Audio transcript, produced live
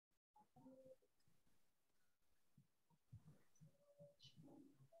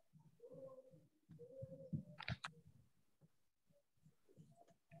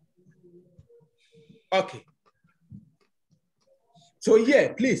Okay. So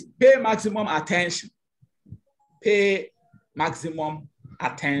here, please pay maximum attention. Pay maximum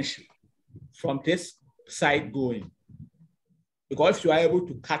attention from this side going. Because if you are able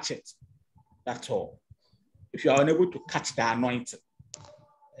to catch it, that's all. If you are unable to catch the anointing,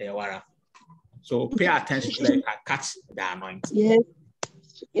 so pay attention so that you can catch the anointing. Yes.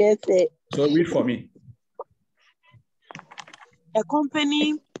 Yes, sir. So read for me. A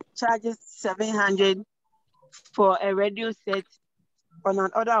company charges 700 for a radio set on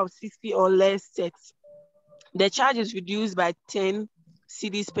an order of 60 or less sets. The charge is reduced by 10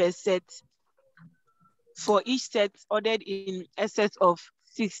 cedis per set for each set ordered in excess of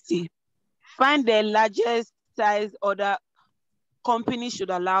 60. Find the largest size order company should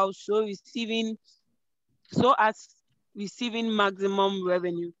allow so as receiving maximum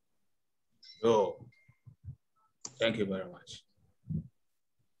revenue. Oh, thank you very much.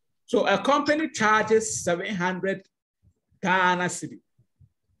 So a company charges 700 Ghana cedi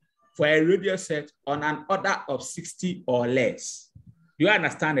for a radio set on an order of 60 or less. Do you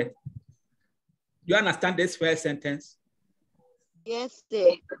understand it? Do you understand this first sentence? Yes,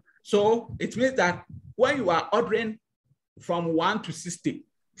 sir. So it means that when you are ordering from 1 to 60,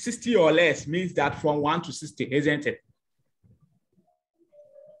 60 or less means that from 1 to 60, isn't it?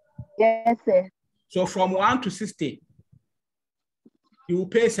 Yes, sir. So from 1 to 60, you will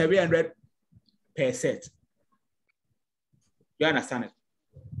pay 700 per set. You understand it?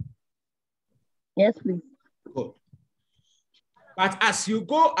 Yes, please. Good. But as you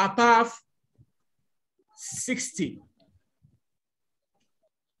go above 60,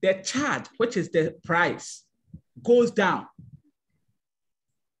 the charge, which is the price, goes down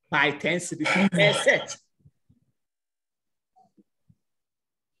by 10 cedis per set.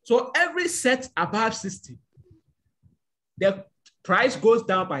 So every set above 60, the price goes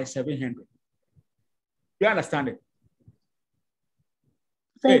down by 700. You understand it?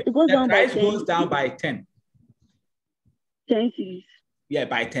 So it goes the down by price 10. goes down by 10. 10 cedis. Yeah,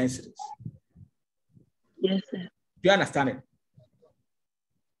 by 10 cedis. Yes, sir. Do you understand it?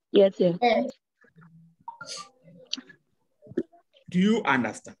 Yes, sir. Do you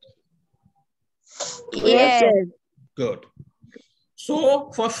understand? Yes, sir. Good.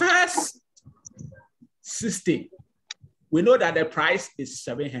 So for first 60, we know that the price is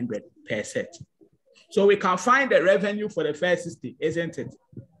 700 per set. So we can find the revenue for the first 60, isn't it?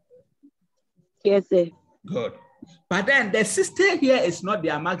 Yes, sir. Good. But then the 60 here is not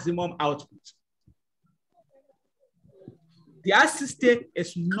their maximum output. Their 60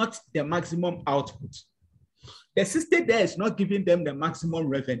 is not the maximum output. The 60 there is not giving them the maximum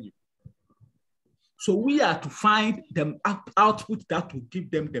revenue. So we are to find the output that will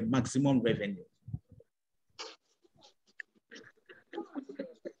give them the maximum revenue.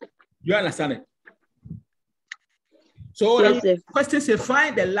 You understand it? So yes, the question says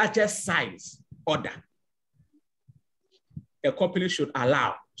find the largest size order a company should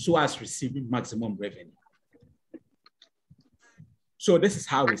allow so as receiving maximum revenue. So this is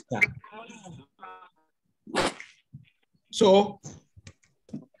how we start. So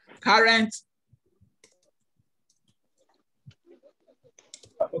current,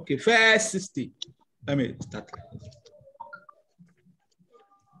 okay, first 60. Let me start.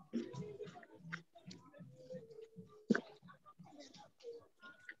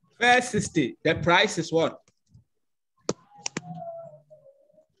 First 60, the price is what?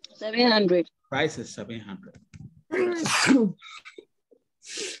 700. Price is 700.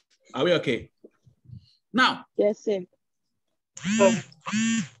 Are we okay? Now. Yes, sir.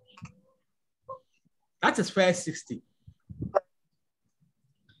 That is first 60.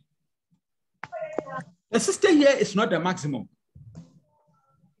 The 60 here is not the maximum.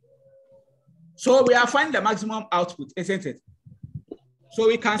 So we are finding the maximum output, isn't it? So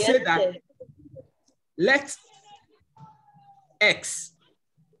we can say that sir. Let X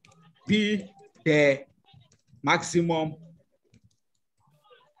be the maximum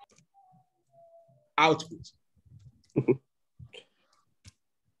output.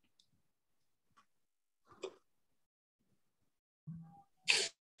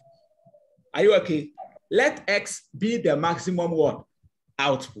 Are you okay? Let X be the maximum what?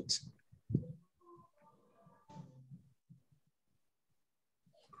 Output.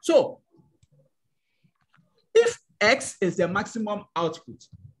 So, if X is the maximum output,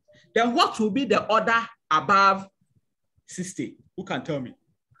 then what will be the order above 60? Who can tell me?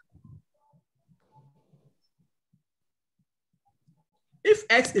 If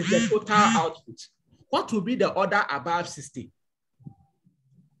X is the total output, what will be the order above 60?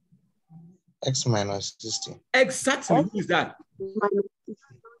 X minus 60. Exactly. Who is that?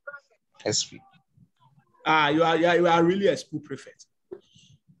 SP. You are really a school prefect.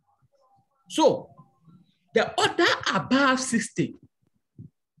 So the order above 60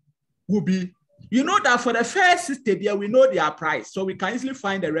 will be, you know that for the first 60 there, we know their price. So we can easily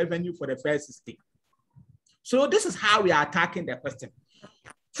find the revenue for the first 60. So this is how we are attacking the question.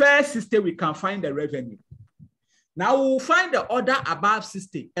 First 60, we can find the revenue. Now we'll find the order above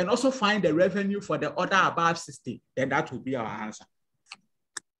 60 and also find the revenue for the order above 60. Then that will be our answer.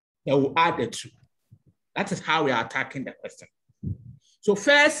 Then we'll add the two. That is how we are attacking the question. So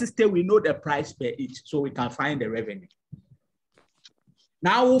first 60, we know the price per each, so we can find the revenue.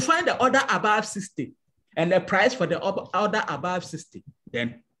 Now we'll find the order above 60 and the price for the order above 60.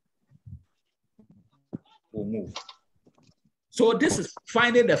 Then we'll move. So this is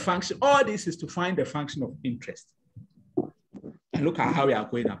finding the function. All this is to find the function of interest. And look at how we are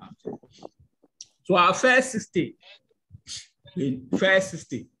going about it. So our first 60, price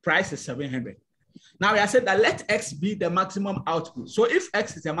is 700. Now we have said that let X be the maximum output. So if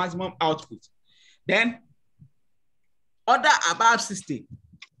X is the maximum output, then order above 60.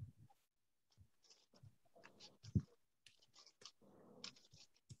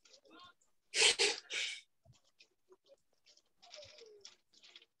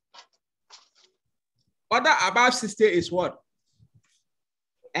 Order above 60 is what?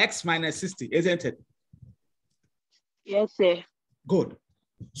 X minus 60, isn't it? Yes, sir. Good.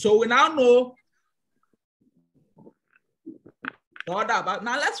 So we now know the order above.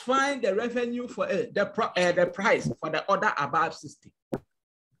 Now let's find the revenue for the price for the order above 60.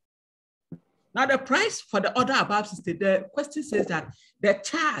 Now the price for the order above 60, the question says that the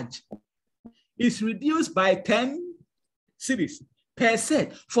charge is reduced by 10 cedis per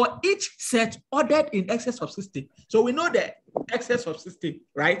set for each set ordered in excess of 60. So we know the excess of 60,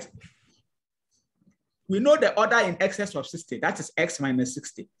 right? We know the order in excess of 60, that is X minus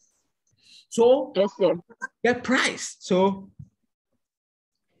 60. So yes, sir. The price, so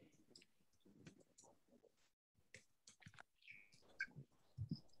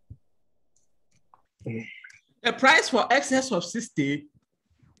the price for excess of 60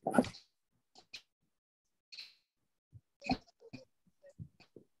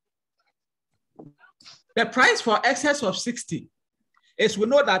 the price for excess of 60 is, we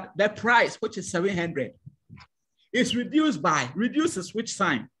know that the price, which is 700, is reduces which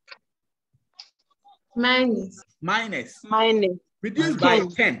sign? Minus. Reduced by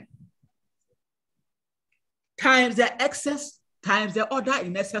 10 times the excess times the order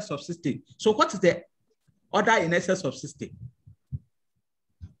in excess of 60. So what is the order in excess of 60?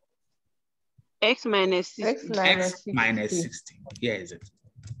 X minus 60. X minus 60. Here is it.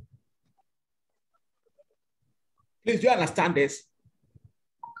 Please, do you understand this?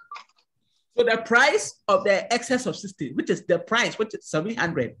 So the price of the excess of 60, which is the price, which is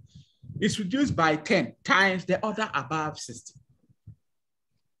 700, is reduced by 10 times the order above 60.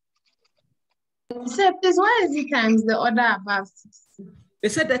 So please, why is it times the order above 60? They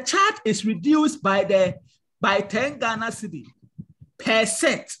said the charge is reduced by 10 Ghana cedi per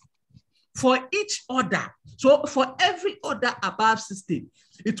set for each order. So for every order above 60,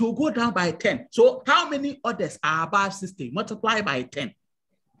 it will go down by 10. So how many orders are above 60? Multiply by 10.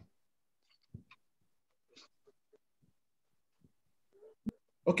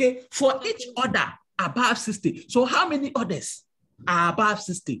 Okay, for each order above 60. So how many orders are above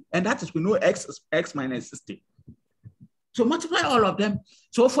 60? And that is, we know X is X minus 60. So multiply all of them.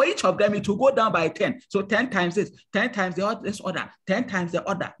 So for each of them, it will go down by 10. So 10 times this, 10 times this order, 10 times the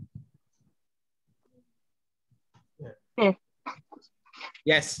order. Yeah.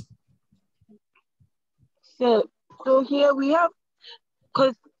 Yes. So here we have,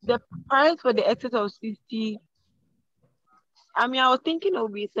 because the price for the excess of 60, I mean, I was thinking it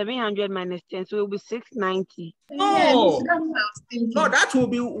would be 700 minus 10, so it will be 690. No, no, that will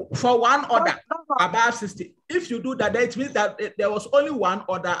be for one order above 60. If you do that, that means that there was only one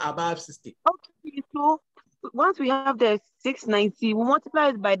order above 60. Okay, so once we have the 690, we multiply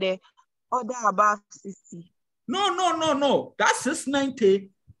it by the order above 60. No. That's 690.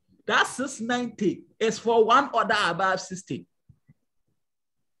 That 690 is for one order above 60.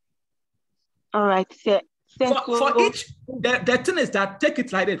 All right, so for each, the thing is that, take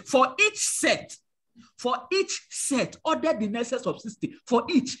it like that, for each set ordered in excess of 60, for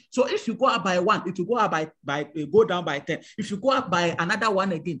each. So if you go up by 1, it will go up go down by 10. If you go up by another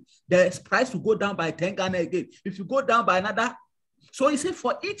 1 again, the price will go down by 10 Ghana again. If you go down by another, so he said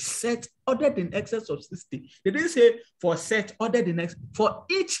for each set ordered in excess of 60. They didn't say for set ordered in excess, for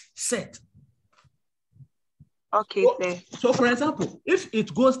each set. Okay, so for example, if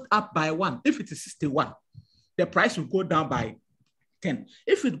it goes up by 1, if it is 61, the price will go down by 10.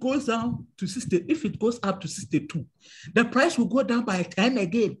 If it goes down to 60, if it goes up to 62, the price will go down by 10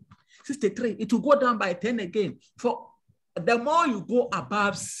 again. 63, it will go down by 10 again. For the more you go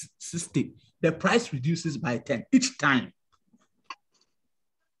above 60, the price reduces by 10 each time.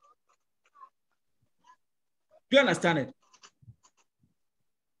 Do you understand it?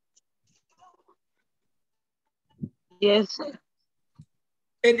 Yes, sir.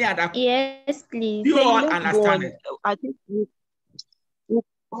 Any other? Yes, please. You all understand it? I think we'll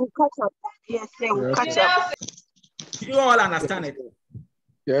catch up. Yes, sir, we'll catch up. You all understand it?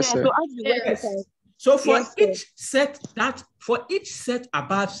 Yes, sir. So, as you Yes. So for each set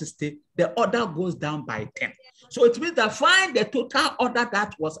above 60, the order goes down by 10. So it means that find the total order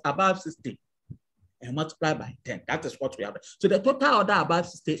that was above 60 and multiply by 10. That is what we have. So the total order above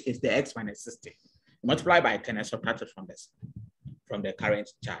 60 is the X minus 60. Multiply by 10 and subtract it from this, from the current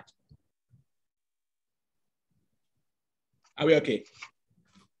charge. Are we okay?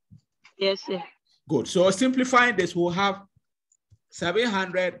 Yes, sir. Good. So simplifying this, we'll have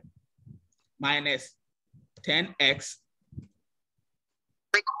 700 minus 10x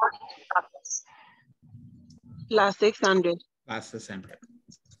Plus 600. plus 600.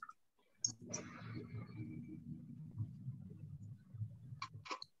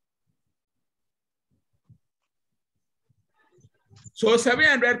 So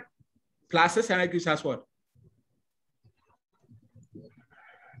 700 plus 600 gives us what?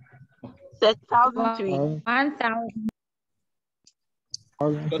 6,003. 1,000. So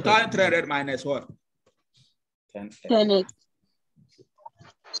 1,300 minus what? 10. 10x.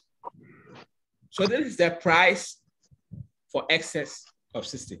 So this is the price for excess of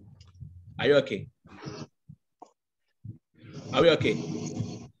 60. Are you okay? Are we okay?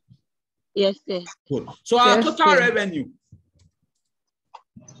 Yes, sir. Good. So our Yes, total sir. revenue.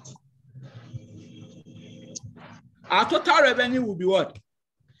 Our total revenue will be what?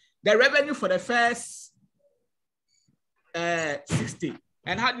 The revenue for the first 60.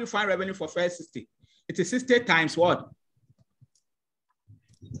 And how do you find revenue for first 60? It is 60 times what?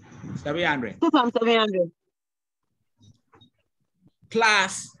 700. 2,700.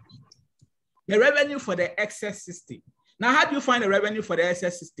 Plus the revenue for the excess 60. Now, how do you find the revenue for the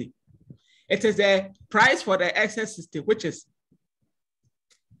excess 60? It is the price for the excess 60, which is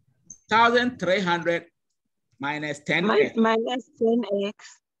 1,300 minus 10x. Minus 10x.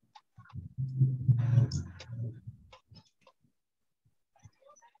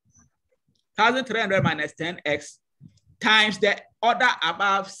 $1,300 minus 10x times the order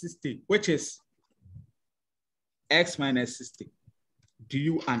above 60, which is x minus 60. Do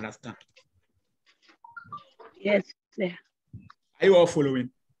you understand? Yes, sir. Are you all following?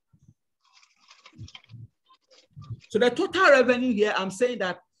 So the total revenue here, I'm saying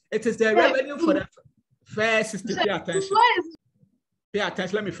that it is the revenue for the first 60. Pay attention. Pay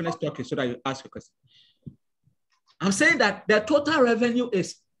attention. Let me finish talking so that you ask a question. I'm saying that the total revenue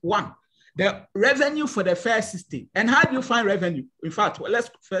is 1. The revenue for the first 60. And how do you find revenue? In fact,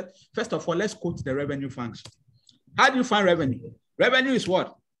 first of all, let's quote the revenue function. How do you find revenue? Revenue is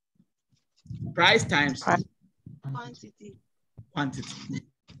what? Price times quantity.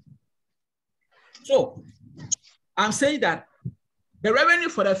 So I'm saying that the revenue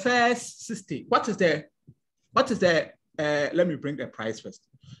for the first 60, what is the, let me bring the price first.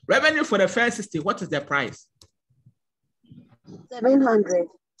 Revenue for the first 60, what is the price? 700.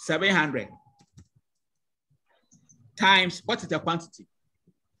 700 times, what is the quantity?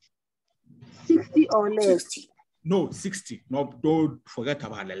 60 or less. 60. No, 60. No, don't forget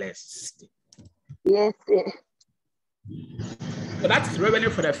about the less. 60. Yes, sir. So that is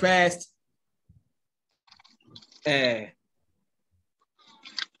revenue for the first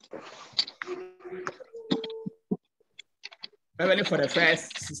revenue for the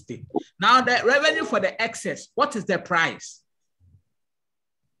first 60. Now the revenue for the excess, what is the price?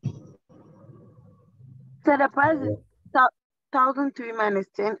 So the price is 1,003 minus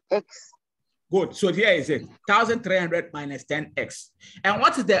 10x. Good. So here is it. 1,300 minus 10x. And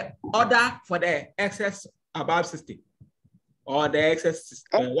what is the order for the excess above 60? Or the excess,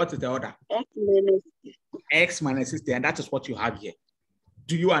 what is the order? X minus 60. And that is what you have here.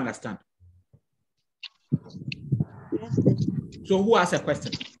 Do you understand? Yes, sir. So who has a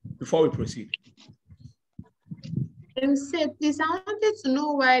question before we proceed? Sir, please, I wanted to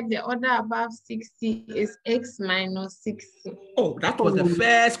know why the order above 60 is x minus 60. Oh, that was the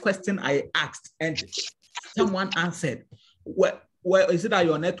first question I asked, and someone answered. Well, is it that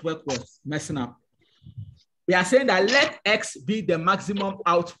your network was messing up? We are saying that let x be the maximum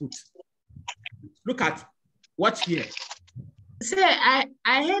output. Look at what here. Sir, I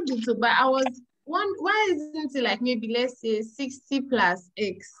heard it, but I was why isn't it like maybe let's say 60 plus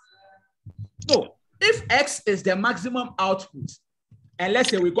X? No, if X is the maximum output, and let's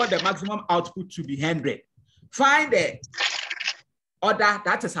say we got the maximum output to be 100, find the order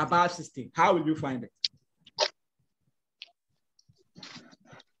that is above 60. How will you find it?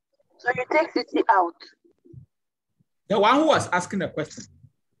 So you take 60 out. The one who was asking the question,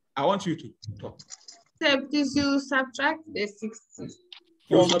 I want you to talk. Except if you subtract the 60.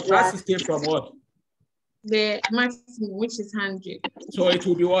 You subtract 60 from what? The maximum, which is 100. So it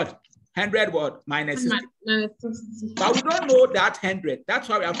will be what? 100 what? Minus 60. Minus 60. But we don't know that 100. That's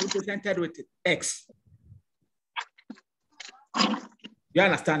why we are represented with X. You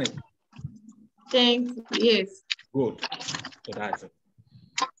understand it? Thank you. Yes. Good. So that's it.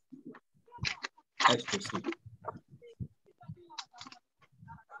 Let's proceed.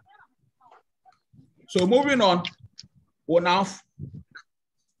 So moving on, we'll now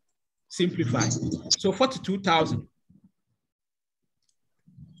simplify. So 42,000.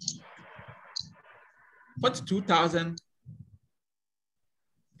 42,000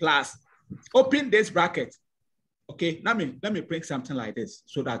 plus, open this bracket. Okay, let me bring something like this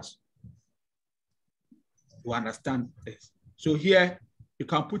so that you understand this. So here, you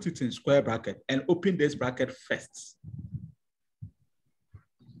can put it in square bracket and open this bracket first.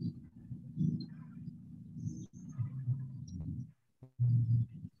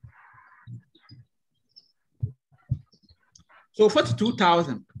 So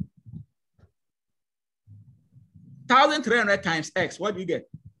 42,000. 1,300 times X, what do you get?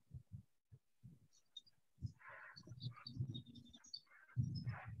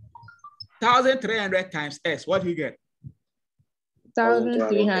 $1,300 times X, what do you get?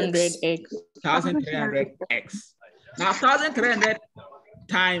 1,300X. 1,300X. Now 1,300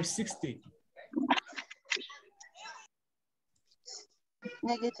 times 60.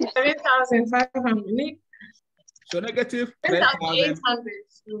 Negative 7,500. So negative 3,800.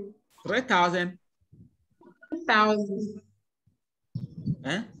 3,000. 1,000.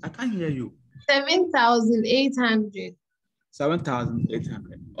 Eh? I can't hear you. 7,800.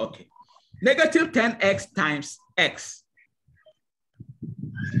 7,800. Okay. Negative 10x times x.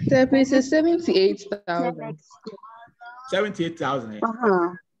 Step is 78,000. 78,000.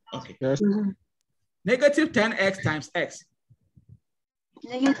 Okay. Yes. Negative 10x times x.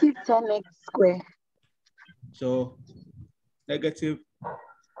 Negative 10x square. So negative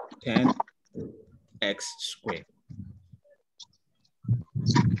 10x squared.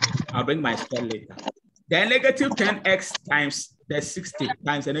 I'll bring my square later. Then negative 10x times the 60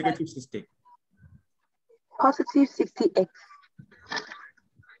 times the negative 60. Positive 60x.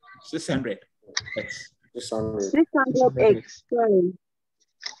 600x. 600x. Sorry.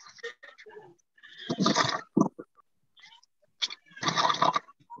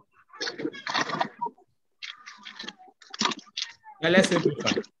 Now let's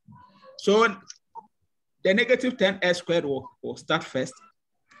simplify. So the negative 10x squared will start first.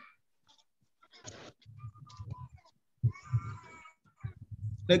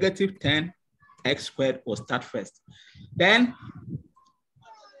 Negative 10x squared will start first. Then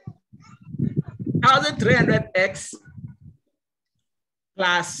 1,300x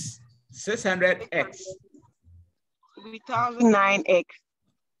plus 600x. 1,009x.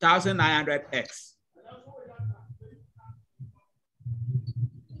 1,900x.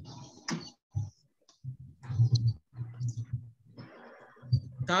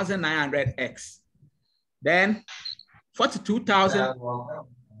 $1,900x. Then 42,000.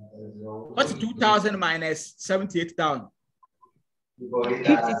 42,000 minus 78,000.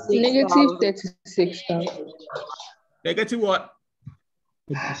 Negative 36,000. Negative what?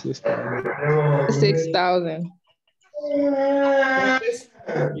 6,000. This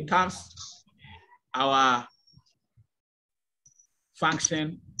becomes our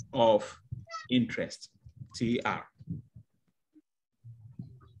function of interest, TR.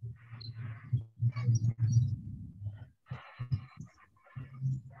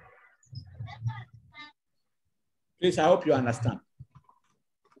 Please, I hope you understand.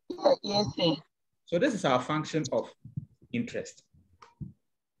 Yes, sir. So this is our function of interest.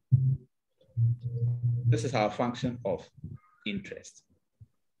 This is our function of interest.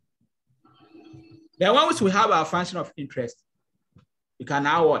 Then once we have our function of interest, we can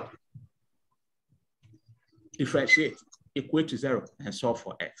now what? Differentiate, equate to 0, and solve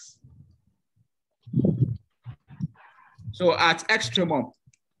for x. So at extremum,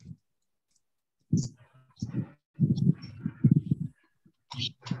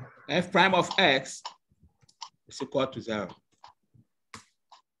 f prime of x is equal to 0.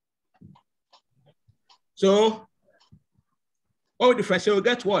 So when we differentiate, we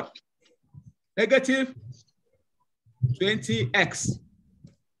get what? Negative 20x.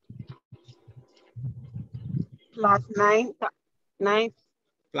 Plus 9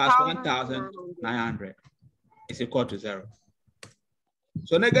 Plus 1,900 is equal to 0.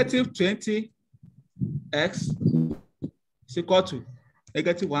 So negative 20x is equal to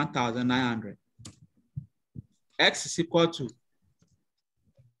negative 1,900. X is equal to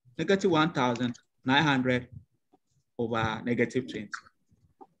negative 1,900 over negative 20.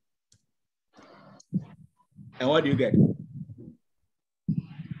 And what do you get?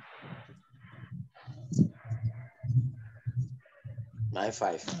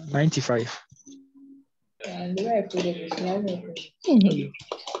 $95. 95. And the way I put it is 900.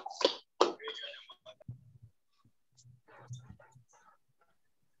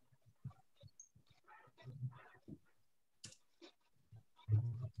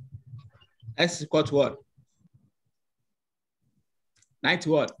 X is equal to what? 90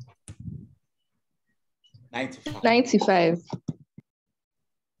 what? 95. 95.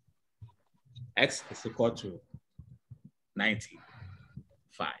 X is equal to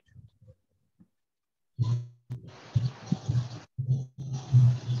 95.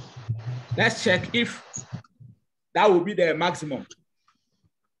 Let's check if that will be the maximum.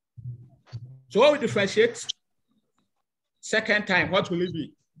 So when we differentiate second time, what will it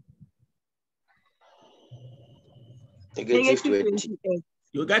be? Negative 20.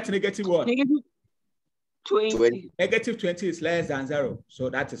 You get negative what? Negative 20. Negative 20 is less than 0. So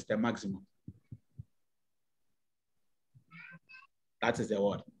that is the maximum. That is the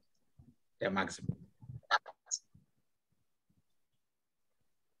what? The maximum.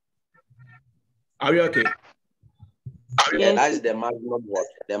 Are we okay? Yeah, that's the maximum what?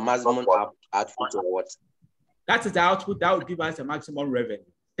 The maximum output or what? That is the output that will give us the maximum revenue,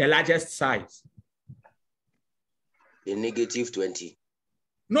 the largest size. The negative 20.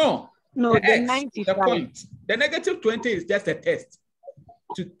 No, No, the the X, 95. the point. The negative 20 is just a test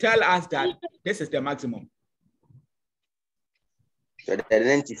to tell us that this is the maximum. So the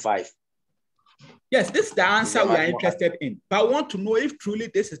 95. Yes, this is the answer we are interested in, but I want to know if truly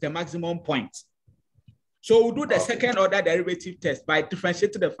this is the maximum point. So we'll do the second order derivative test by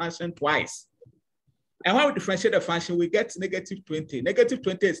differentiating the function twice. And when we differentiate the function, we get negative 20. Negative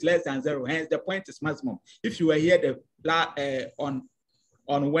 20 is less than 0, hence the point is maximum. If you were here on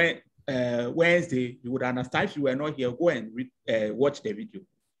Wednesday, you would understand. If you were not here, go and watch the video.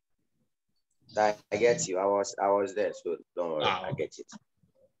 I get you. I was there, so don't worry. I get it.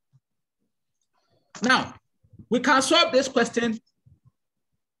 Now, we can solve this question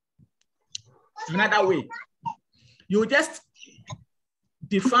another way. You just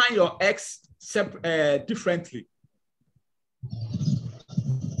define your X differently.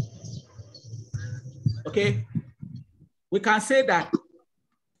 Okay, we can say that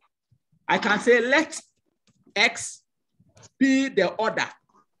I can say let X be the order.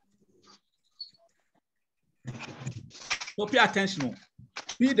 So pay attention.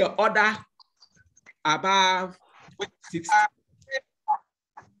 Be the order above 60.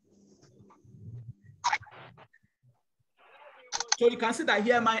 So you can see that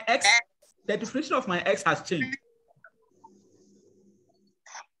here my X, the definition of my X has changed.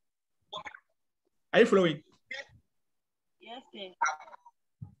 Are you following? Yes,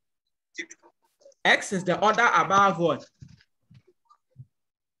 sir. X is the order above what?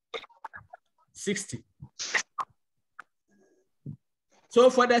 60.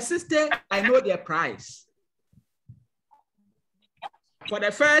 So for the 60, I know the price. For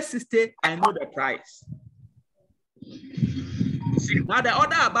the first 60, I know the price. Now the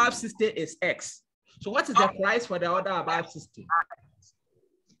order above 60 is X. So what is the price for the order above 60?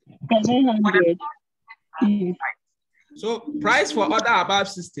 700. So price for order above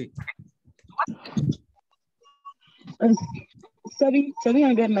 60.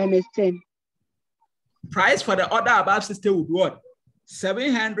 700 minus 10. Price for the order above 60 would be what?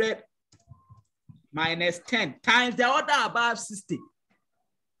 700 minus 10 times the order above 60.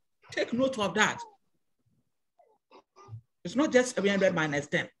 Take note of that. It's not just 700 minus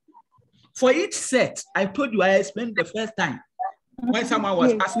 10. For each set, I told you, I explained the first time when someone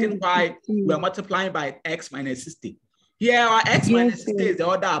was asking why we're multiplying by X minus 60. Here, our X minus 60 is the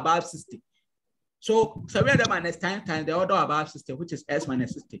order above 60. So 700 minus 10 times the order above 60, which is S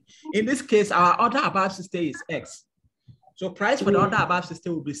minus 60. In this case, our order above 60 is X. So price for the order above 60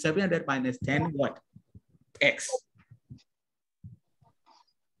 will be 700 minus 10, what? X.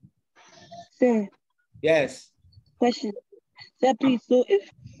 Sir. Yes. Question. Sir, please, so if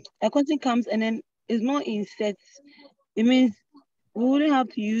a question comes and then it's not in sets, it means we wouldn't have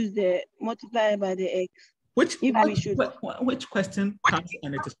to use the multiplier by the X. Which question comes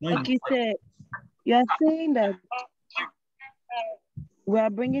and it is not in sir, You are saying that we are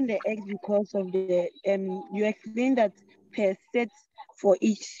bringing the X because of the, you explained that per set for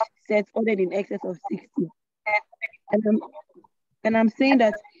each set ordered in excess of 60. And I'm saying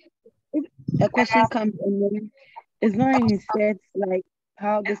that if a question comes and then it's not in sets like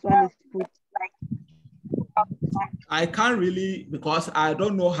how this one is put. I can't really, because I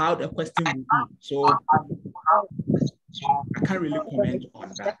don't know how the question will be. So I can't really comment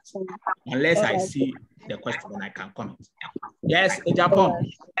on that unless I see the question and I can comment. Yes,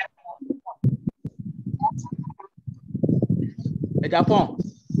 Japan. Japan.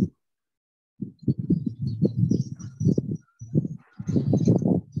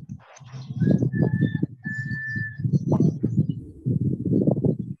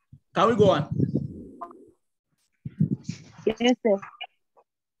 Can we go on? Yes, sir.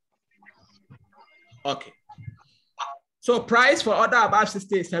 Okay. So price for order above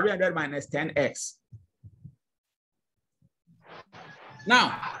 60 is 700 minus 10x.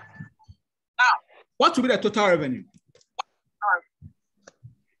 Now, what will be the total revenue?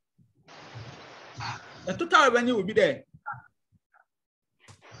 The total revenue will be there.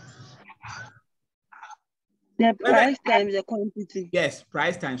 The price times the quantity. Yes,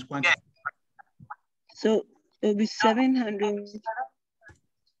 price times quantity. So it will be 700.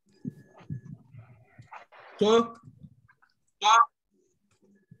 So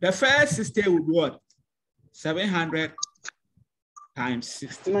the first 60 will be what? 700 times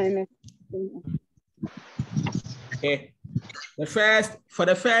 60. Minus. Okay. For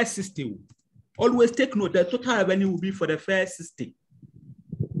the first 60, always take note the total revenue will be for the first 60.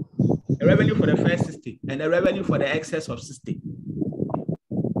 The revenue for the first 60 and the revenue for the excess of 60.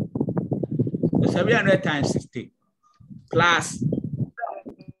 So 700 times 60 plus,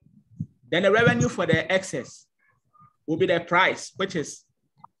 then the revenue for the excess will be the price, which is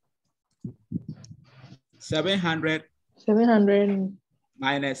 700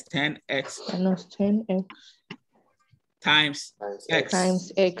 minus 10x minus 10x times x.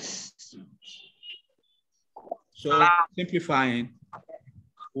 times x. So simplifying,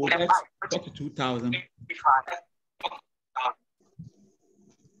 we'll get 42,000.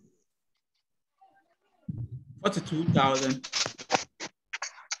 42,000.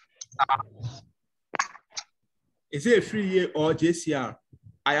 Is it a free year or JCR?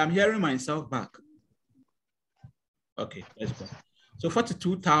 I am hearing myself back. Okay, let's go. So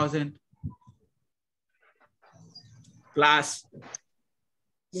 42,000 plus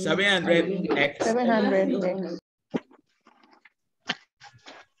 700x. 700x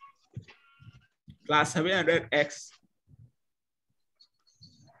Plus 700x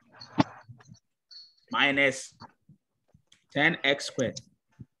minus 10x squared,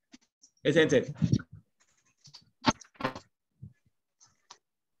 isn't it?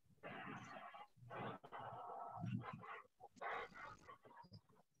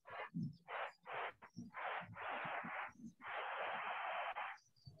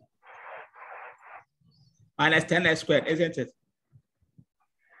 Minus 10x squared, isn't it?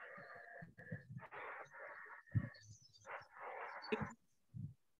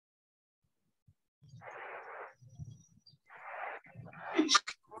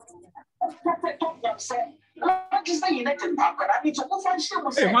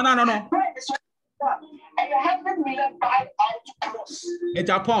 Hey, no. In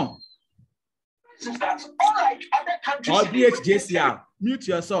Japan. Or BHJCR. Mute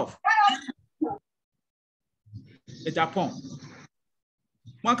yourself. In Japan.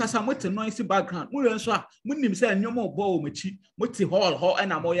 One can say what noisy background. Munim say no more ball machi, muti hall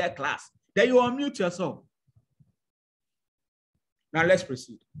and a more class. Then you unmute yourself. Now let's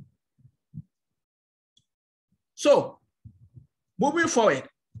proceed. So, moving forward.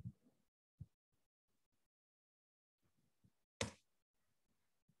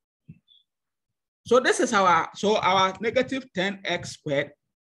 So this is our negative 10x squared.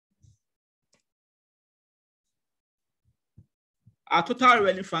 Our total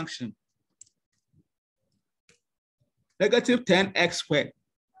revenue function. Negative 10x squared.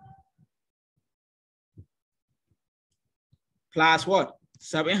 Plus what?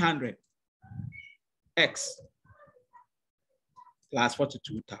 700x plus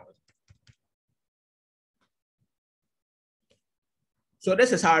 42,000. So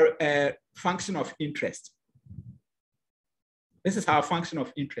this is our function of interest. This is our function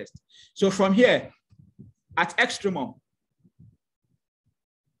of interest. So from here, at extremum,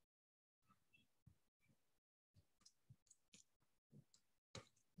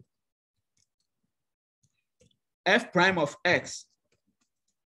 f prime of x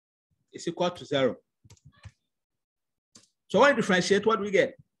is equal to 0. So when we differentiate, what do we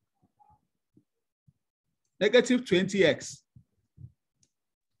get? negative 20x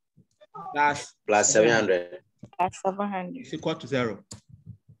plus 700 Plus 700. is equal to 0.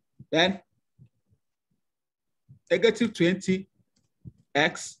 Then negative 20x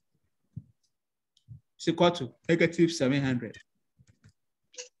is equal to negative 700.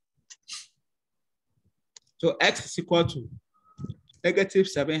 So x is equal to negative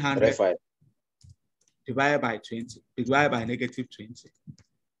 700 35. divided by 20, divided by negative 20.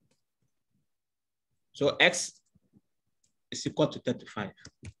 So x is equal to 35.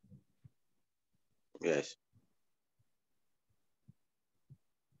 Yes.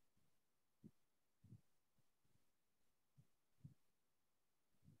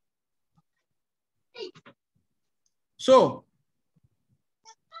 So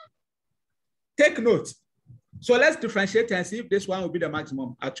take note. So let's differentiate and see if this one will be the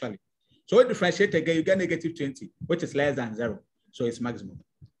maximum actually. So we differentiate again, you get negative 20, which is less than 0. So it's maximum,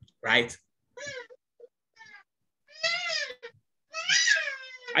 right?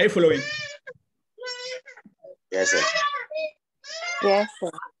 Are you following? Yes, sir. Yes, sir.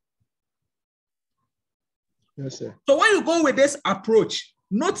 Yes, sir. So when you go with this approach,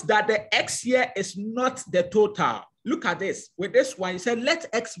 note that the x here is not the total. Look at this. With this one, you said let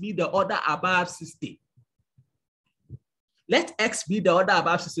x be the order above 60. Let x be the order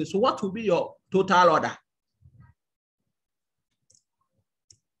above 60. So what will be your total order?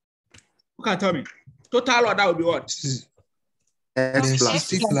 Who can tell me? Total order will be what? X plus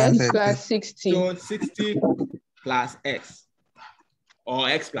 60 plus X 30. plus 60. So 60 plus x or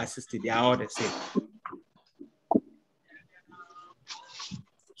x plus 60, they are all the same.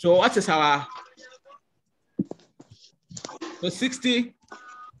 So what is our, so 60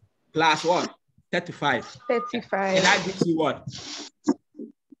 plus what? 35. 35. And that gives you what?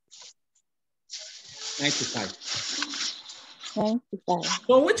 95. 95.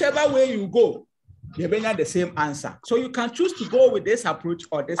 So whichever way you go, you're going to get the same answer. So you can choose to go with this approach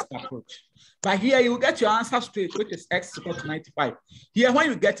or this approach. But here you get your answer straight, which is x equal to 95. Here, when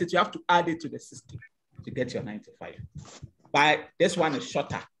you get it, you have to add it to the 60 to get your 95. But this one is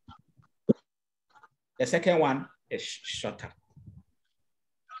shorter. The second one is shorter.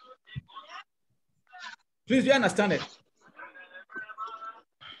 Please, do you understand it?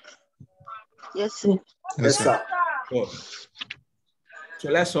 Yes, sir. Yes, sir. Good. So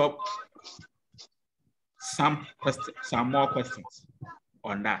let's solve some more questions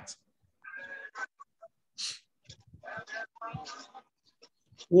on that.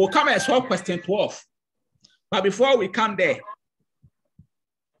 We'll come and solve question 12. But before we come there,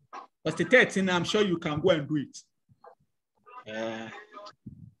 question 13, I'm sure you can go and do it.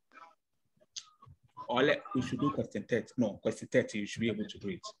 We should do question 13. No, question 13, you should be able to do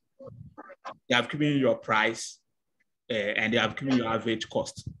it. They have given you your price and they have given you average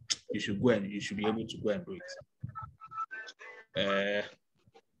cost. You should be able to go and do it.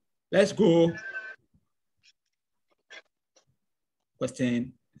 Let's go.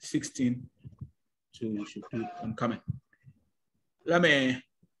 Question 16 to should be I'm coming.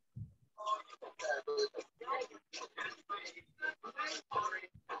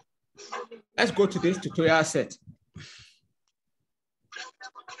 Let's go to this tutorial set.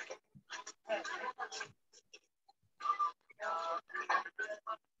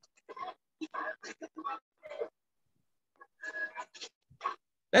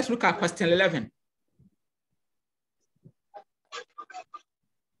 Let's look at question 11.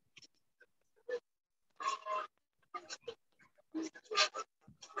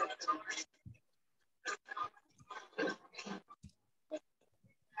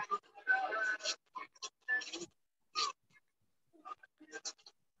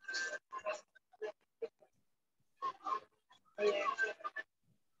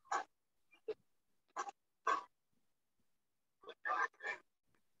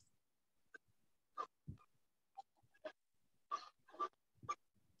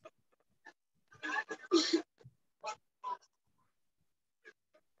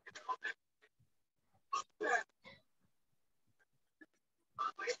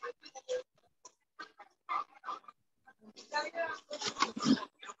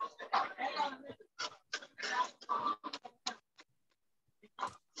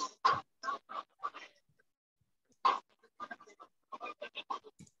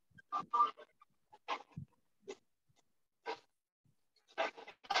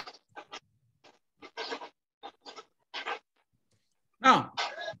 Now,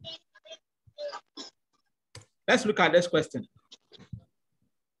 let's look at this question.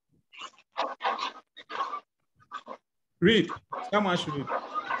 Read. Someone should read.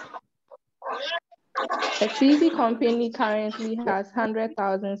 A TV company currently has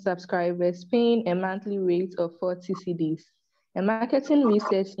 100,000 subscribers paying a monthly rate of 40 cedis. A marketing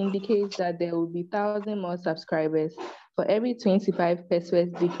research indicates that there will be 1,000 more subscribers for every 25 pesos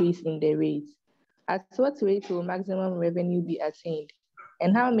decrease in the rate. At what rate will maximum revenue be attained?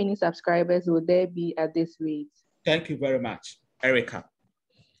 And how many subscribers will there be at this rate? Thank you very much, Erica.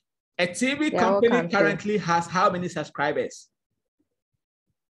 A TV company currently has how many subscribers?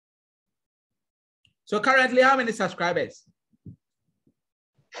 So currently, how many subscribers?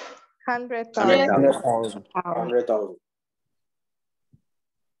 100,000. 100,000.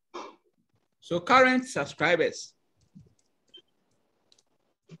 So current subscribers.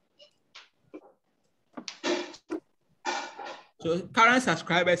 So current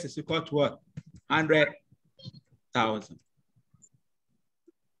subscribers is equal to what? 100,000.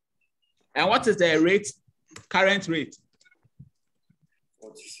 And what is the rate? Current rate?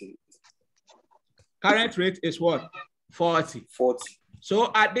 46. Current rate is what? 40. 40.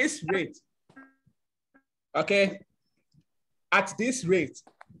 So at this rate, okay, at this rate,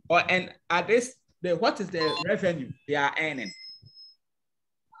 and at this, what is the revenue they are earning?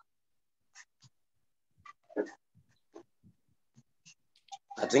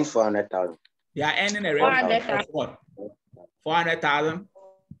 I think 400,000. They are earning a revenue of what? 400,000?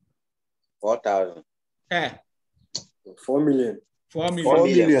 4,000. Yeah. 4 million. 4 million. 4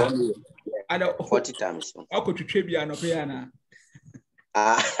 million. And 40 times. How could you tribute no pay na?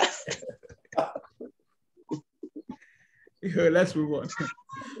 Let's move on.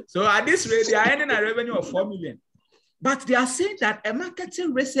 So at this rate, they are earning a revenue of 4 million. But they are saying that a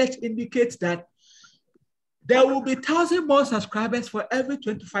marketing research indicates that there will be 1,000 more subscribers for every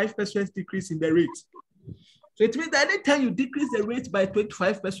 25% decrease in the rate. So it means that anytime you decrease the rate by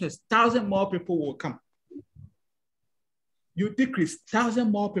 25%, 1,000 more people will come. You decrease,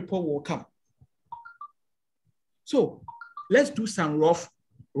 1,000 more people will come. So let's do some rough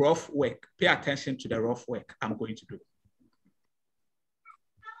work. Pay attention to the rough work I'm going to do.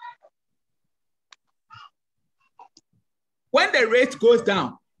 When the rate goes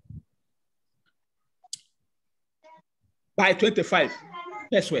down by 25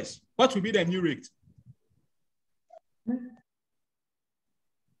 pesos, what will be the new rate?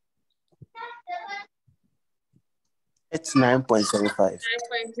 It's 9.75.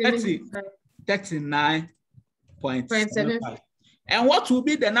 39.75. And what will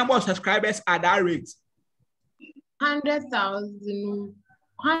be the number of subscribers at that rate? 100,000.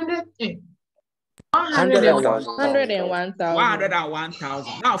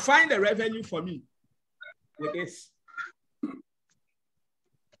 101,000. Now find the revenue for me with this.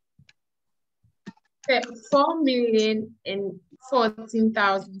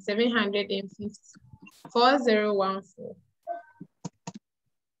 4,014,750. 4014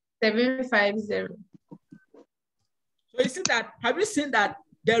 750. So you see that, have you seen that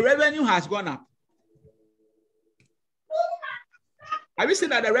the revenue has gone up? Have you seen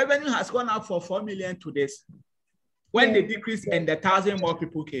that the revenue has gone up for 4 million to this? When they decreased and the 1,000 more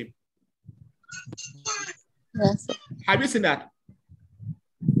people came. Yes, sir. Have you seen that?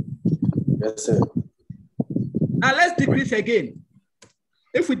 Yes, sir. Now let's decrease again.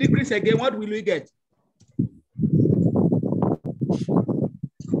 If we decrease again, what will we get?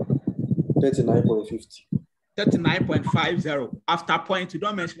 39.50. 39.50. After point, you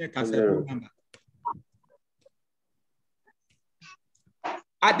don't mention it as a whole number.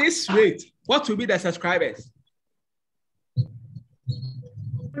 At this rate, what will be the subscribers?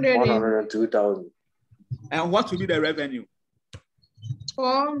 102,000. And what will be the revenue?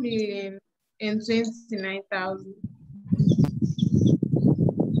 4,029,000.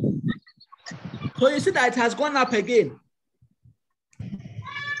 So you see that it has gone up again.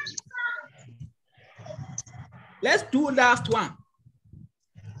 Let's do last one.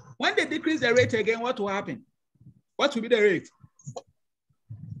 When they decrease the rate again, what will happen? What will be the rate?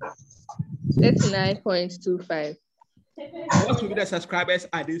 39.25. What will be the subscribers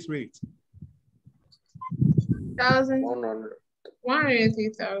at this rate?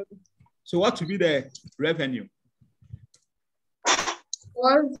 103,000. So what will be the revenue?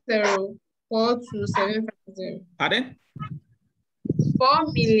 4,042,750. Pardon?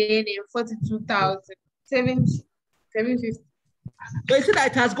 4,042,750. So you see that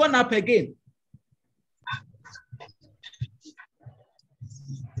it has gone up again.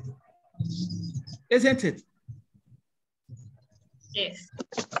 Isn't it? Yes.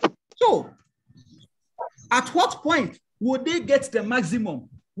 So, at what point would they get the maximum?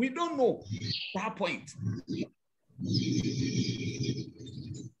 We don't know that point.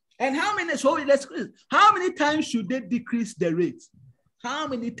 And how many times should they decrease the rate? How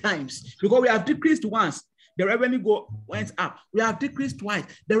many times? Because we have decreased once. the revenue went up. We have decreased twice.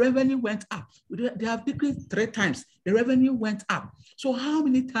 The revenue went up. They have decreased 3 times. The revenue went up. So how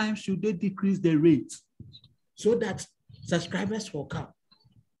many times should they decrease the rate so that subscribers will come?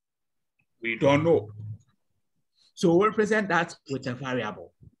 We don't know. So we'll represent that with a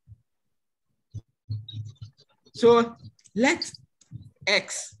variable. So let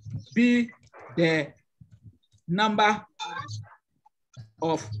X be the number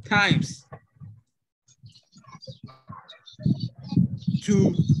of times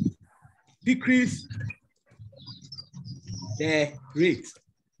to decrease the rate.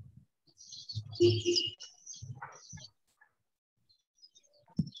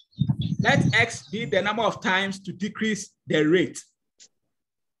 Let X be the number of times to decrease the rate.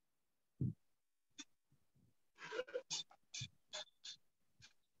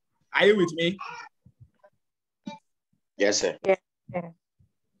 Are you with me? Yes, sir. Yeah.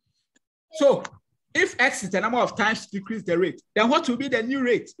 So if X is the number of times to decrease the rate, then what will be the new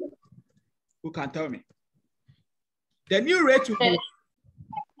rate? Who can tell me? The new rate will be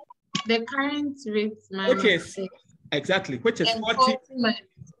the current rate minus 6. Exactly, which is And 40. minus.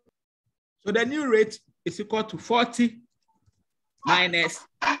 So the new rate is equal to 40 minus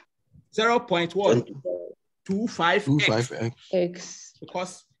 0.25x. X.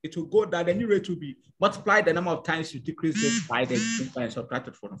 Because it will go that the new rate will be multiply the number of times you decrease it by the and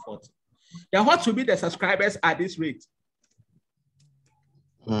subtracted from 40. Then what will be the subscribers at this rate?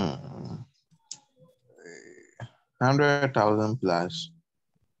 100,000 plus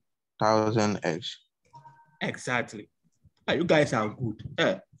 1,000x. Exactly. You guys are good.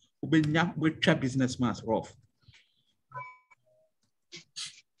 We try businessmen rough.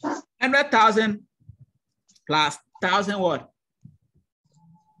 100,000 plus 1,000 what?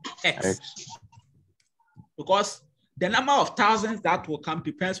 X. Because the number of thousands that will come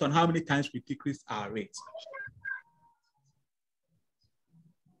depends on how many times we decrease our rate.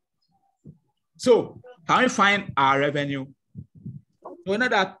 So can we find our revenue? We know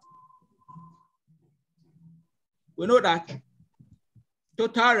that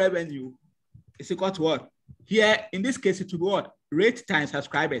total revenue is equal to what? Here, in this case, it will be what? Rate times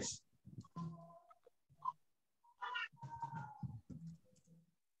subscribers.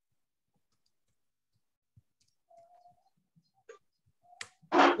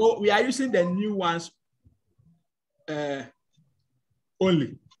 So we are using the new ones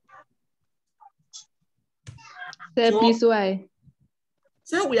only. Sir, please, why?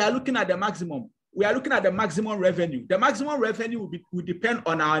 So we are looking at the maximum. We are looking at the maximum revenue. The maximum revenue will depend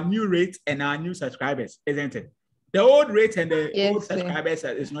on our new rate and our new subscribers, isn't it? The old rate and the old subscribers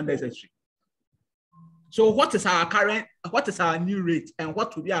is not necessary. So what is our new rate and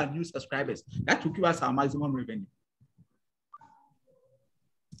what will be our new subscribers? That will give us our maximum revenue.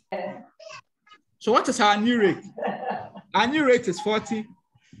 So what is our new rate? Our new rate is 40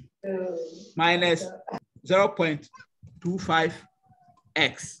 minus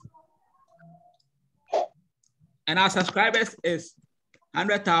 0.25x. And our subscribers is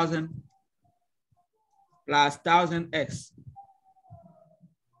 100,000 plus 1,000x.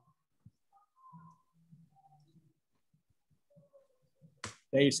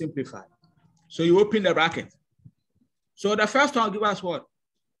 Then you simplify. So you open the bracket. So the first one will give us what?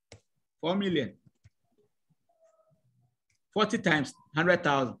 4 million. 40 times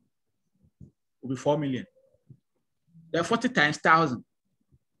 100,000 will be 4 million. Then 40 times 1,000.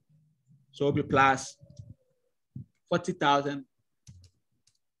 So it will be plus 40,000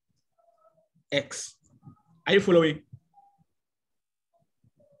 X. Are you following?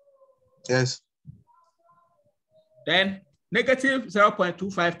 Yes. Then negative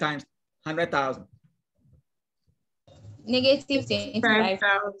 0.25 times 100,000. Negative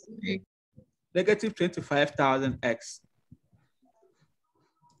 25,000. Negative 25,000 X.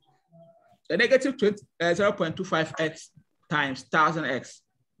 The negative 0.25x times 1,000x.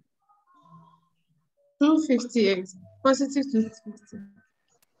 250x. Positive 250.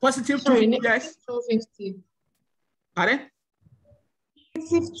 Positive 250. 250. Pardon?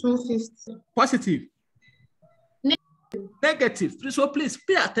 Negative 250. Positive. Negative. So please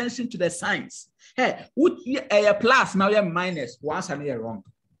pay attention to the signs. Hey, would a plus now you're minus once and you're wrong.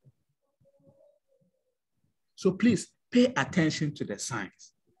 So please pay attention to the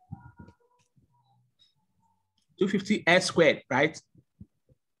signs. 250x squared, right?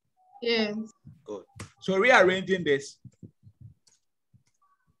 Yes. Good. So rearranging this.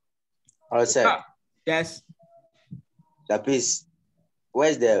 All right. Yes. Please,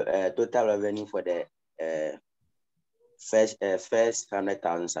 where's the total revenue for the first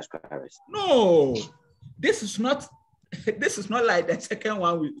 100,000 subscribers? No, this is not like the second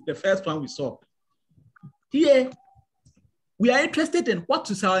one, the first one we saw. Here, we are interested in what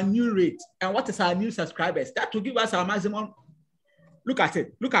is our new rate and what is our new subscribers. That will give us our maximum. Look at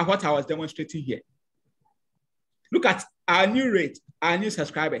it. Look at what I was demonstrating here. Look at our new rate, our new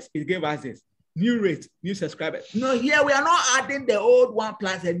subscribers. It gave us this. New rate, new subscribers. No, here we are not adding the old one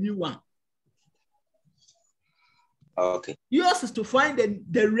plus a new one. Okay. Yours is to find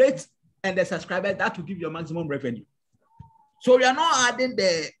the rate and the subscribers that will give you maximum revenue. So we are not adding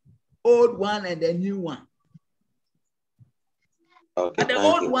the old one and the new one. Okay, and the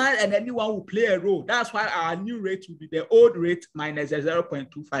old one and the new one will play a role. That's why our new rate will be the old rate minus the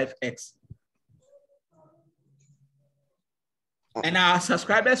 0.25x. And our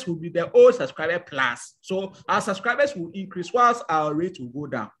subscribers will be the old subscriber plus. So our subscribers will increase whilst our rate will go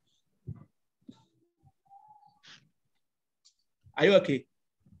down. Are you okay?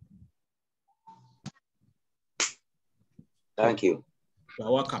 Thank you.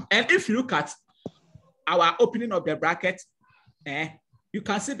 You're welcome. And if you look at our opening of the bracket, you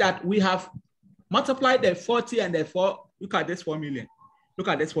can see that we have multiplied the 40 and the 4. Look at this 4 million. Look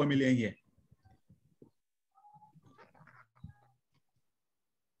at this 4 million here.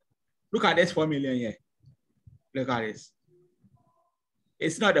 Look at this 4 million here. Look at this.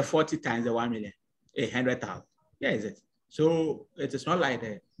 It's not the 40 times the 1 million, 100,000. Yeah, is it? So it is not like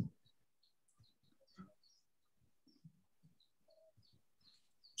that.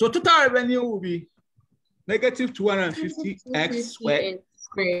 So total revenue will be negative 250x squared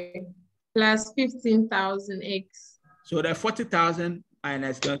plus 15,000x. So the 40,000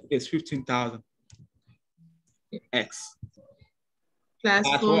 minus is 15,000 x plus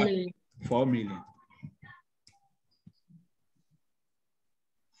 4 million. 4 million.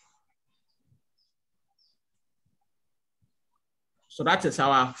 So that is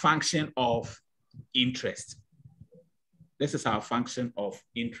our function of interest. This is our function of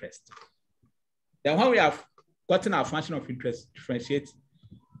interest. Then when we have gotten our function of interest, differentiate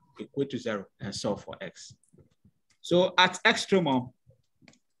equal to 0 and solve for x. So at extremum,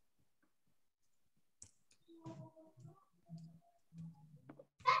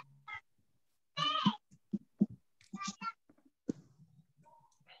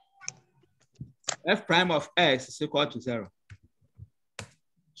 f prime of x is equal to 0.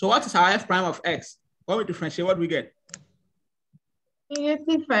 So what is our f prime of x? When we differentiate, what do we get?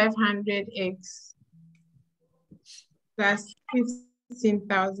 Negative 500x plus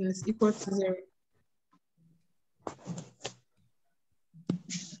 15,000 is equal to 0.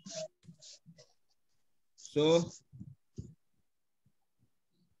 So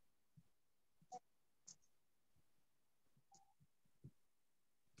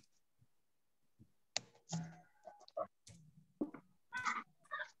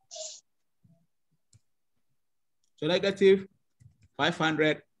negative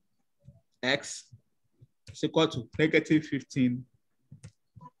 500x is equal to negative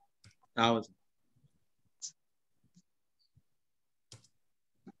 15,000.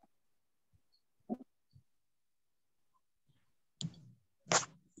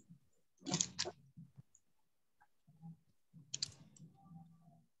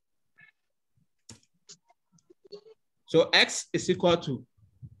 So x is equal to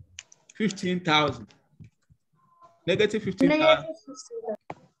 15,000. Negative 15,000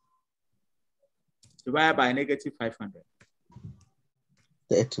 divided by negative 500.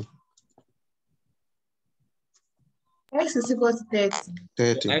 30. X is equal to 30.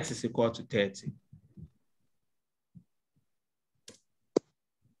 30. So x is equal to 30.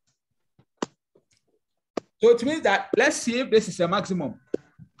 So it means that, let's see if this is a maximum.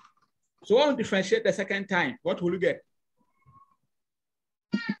 So when we differentiate the second time, what will you get?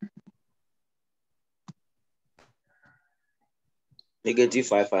 Negative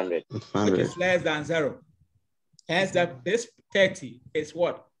 500. Which is less than 0. Hence, that this 30 is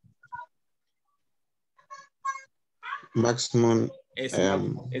what? Maximum. Is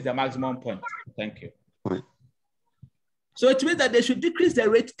the maximum point. Thank you. Point. So it means that they should decrease the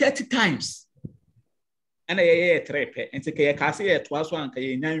rate 30 times. And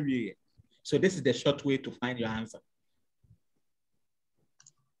so this is the short way to find your answer.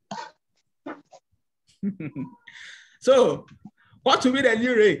 So what will be the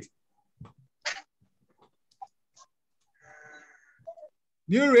new rate?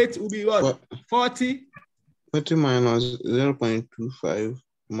 New rate will be what? 40. 40 minus 0.25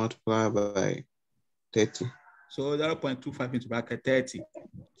 multiplied by 30. So 0.25 into bracket 30.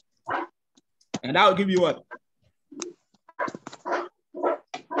 And that will give you what?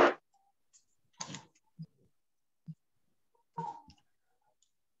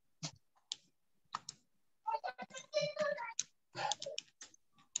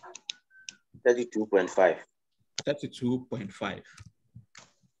 32.5. 32.5.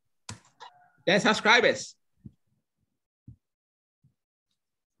 Then subscribers.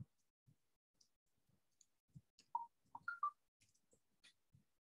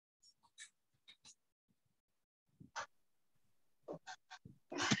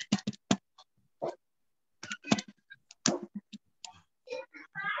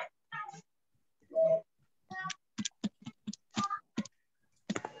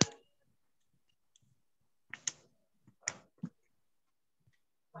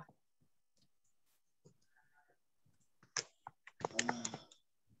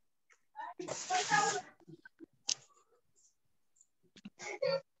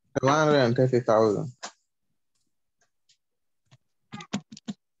 $130,000.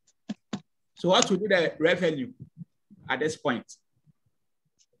 So what will be the revenue at this point?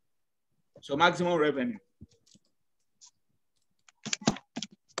 So maximum revenue.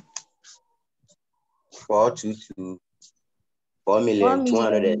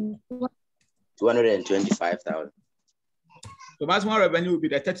 4,225,000. So maximum revenue will be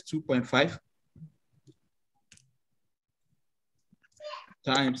the 32.5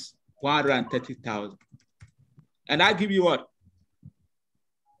 times 130,000. And I give you what?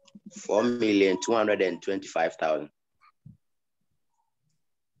 4,225,000.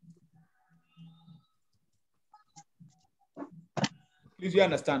 Please, you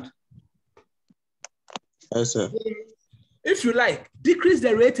understand? Yes, sir. If you like, decrease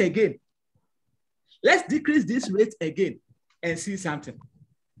the rate again. Let's decrease this rate again and see something.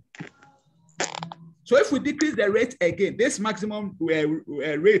 So if we decrease the rate again, this maximum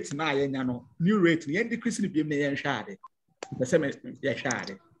rate now, new rate, you decrease the same.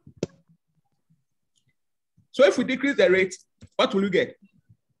 So if we decrease the rate, what will you get?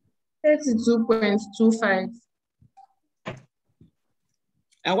 32.25.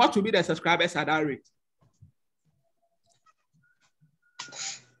 And what will be the subscribers at that rate?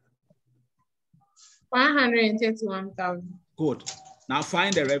 131,000. Good. Now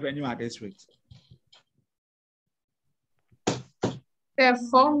find the revenue at this rate.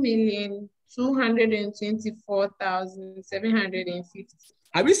 4,224,750.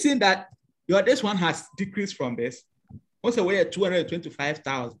 Have you seen that this one has decreased from this? Also, we're at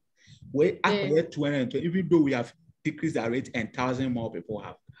 225,000. We're at 220, even though we have decreased the rate and 1,000 more people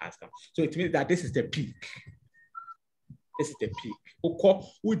have come. So it means that this is the peak. This is the peak.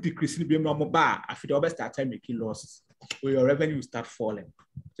 We decrease the normal bar. After the start making losses, where your revenue will start falling.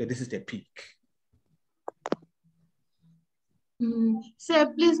 So this is the peak.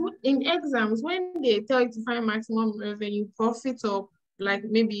 Sir, please, in exams, when they tell you to find maximum revenue, profit, or like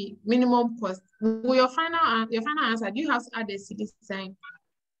maybe minimum cost, will your final answer, do you have to add a CD sign?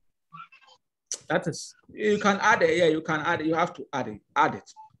 That is, you can add it. Yeah, you can add it. You have to add it. Add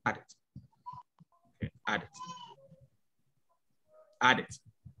it. Add it. Okay, add it. Add it.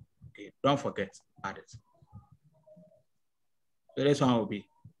 Okay, don't forget. Add it. So this one will be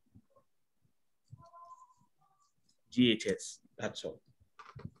GHS. That's all.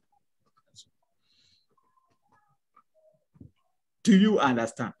 Do you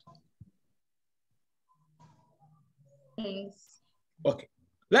understand? Yes. Okay.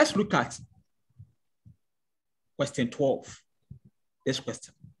 Let's look at question 12. This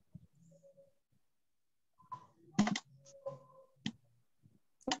question.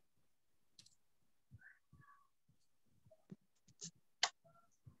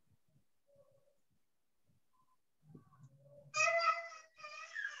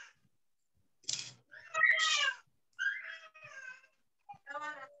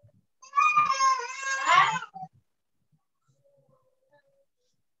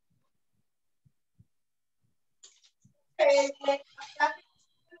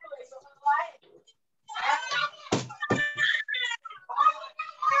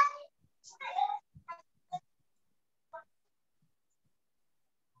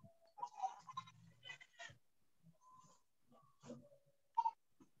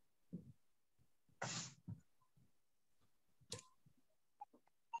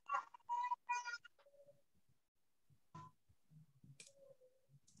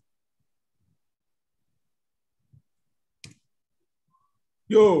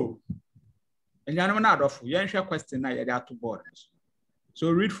 Yo, and you're not off. You answer question now. You're two boards. So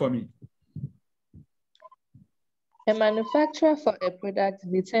read for me. A manufacturer for a product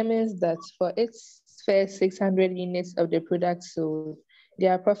determines that for its first 600 units of the product sold,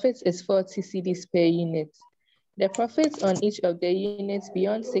 their profit is 40 cedis per unit. The profit on each of the units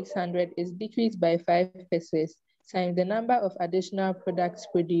beyond 600 is decreased by 5 pesos times the number of additional products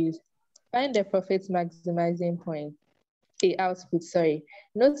produced. Find the profit maximizing point. output, sorry.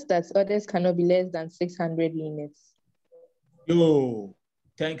 Note that orders cannot be less than 600 units. Yo,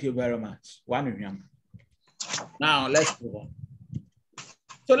 thank you very much. Now let's move on.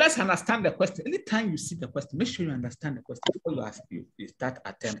 So let's understand the question. Anytime you see the question, make sure you understand the question before you ask you start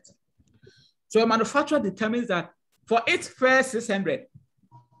attempting. So a manufacturer determines that for its first 600,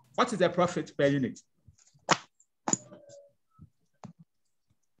 what is the profit per unit?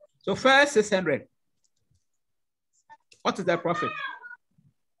 So first 600, what is the profit?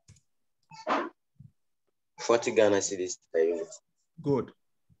 40 Ghana cedis per unit. Good.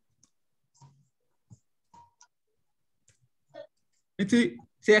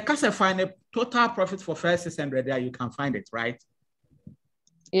 So you can find a total profit for first 600 there, you can find it, right?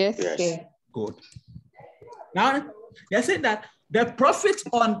 Yes. Yes. Good. Now, they say that the profit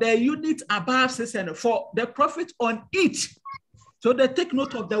on the unit above 600 for the profit on each. So they take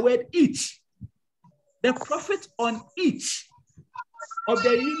note of the word each. The profit on each of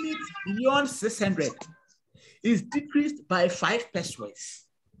the units beyond 600 is decreased by 5 pesos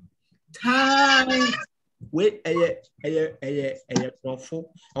times with a profit.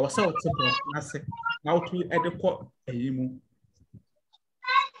 I was saying now to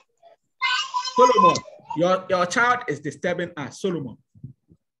Solomon, your child is disturbing us. Solomon.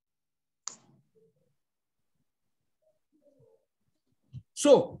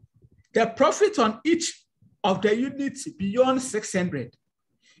 So the profit on each of the units beyond 600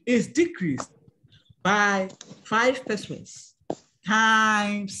 is decreased by 5 pesos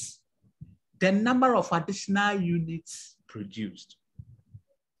times the number of additional units produced.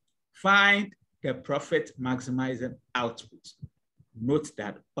 Find the profit maximizing output. Note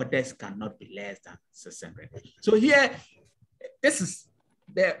that orders cannot be less than 600. So here, this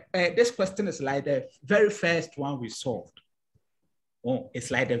question is like the very first one we solved. Oh, it's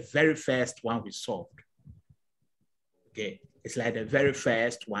like the very first one we solved. Okay, it's like the very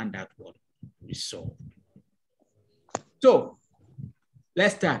first one that we solved. So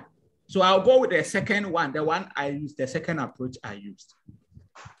let's start. So I'll go with the second one, the one I used, the second approach I used.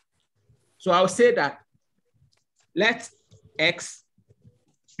 So I'll say that let X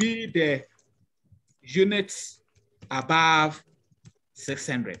be the units above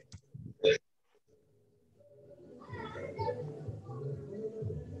 600.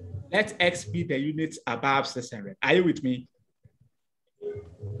 Let X be the units above 600. Are you with me?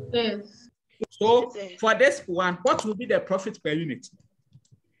 Yes. So for this one, what will be the profit per unit?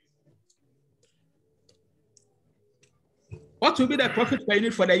 What will be the profit per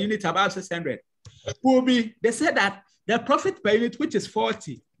unit for the unit above 600? Will be, they said that the profit per unit, which is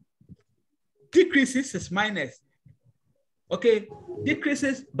 40, decreases is minus. Okay,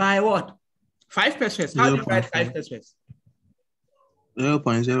 decreases by what? 5 pesos. How do you write 5 pesos?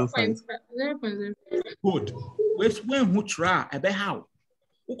 0.05. 0.05. Good. When who try about how?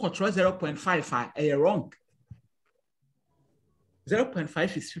 Who control 0.55? Are you wrong?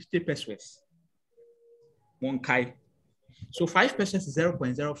 0.5 is 50 pesos. One kai. So 5 pesos is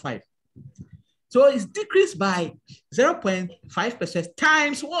 0.05. So it's decreased by 0.5 pesos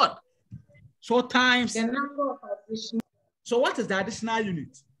times what? So times The number of additional. So what is the additional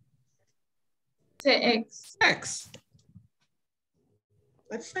unit? Say X. X.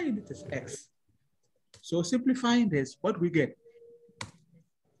 The additional unit is X. So simplifying this, what we get?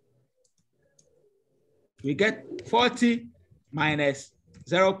 We get 40 minus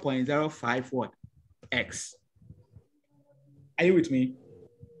 0.05 what? X. Are you with me?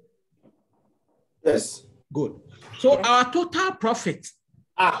 Yes. Good. So our total profit.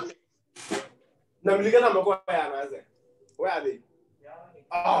 Where are they?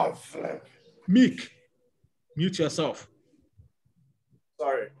 Oh, flip. Meek, mute yourself.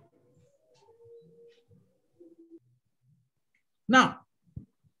 Sorry. Now,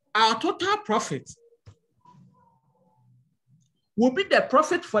 our total profit will be the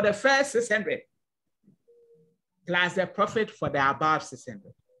profit for the first 600 plus the profit for the above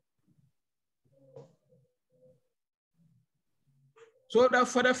 600. So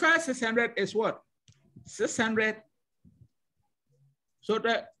for the first 600 is what? 600. So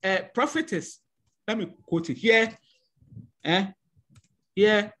the profit is, let me quote it here.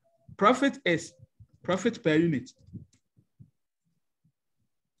 Here, profit is profit per unit.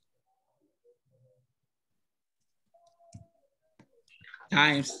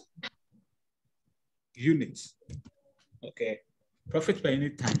 Times units. Okay. Profit per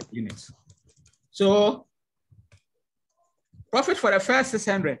unit times units. So profit for the first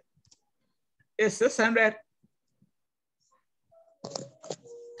 600 is 600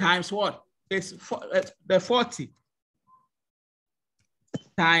 times what? It's the 40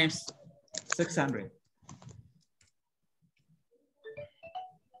 times 600.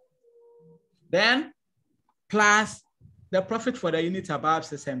 Then plus the profit for the unit above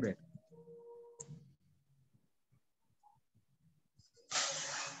 600.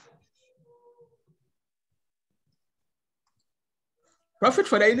 Profit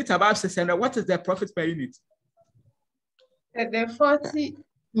for the unit above 600, what is the profit per unit? The 40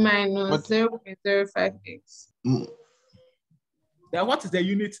 minus 0.05x. Then what is the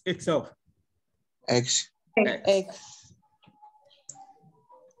unit itself? X. X.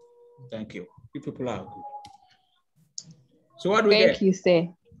 Thank you. You people are good. So what do we Thank get? you, sir.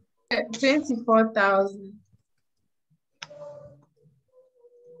 24,000.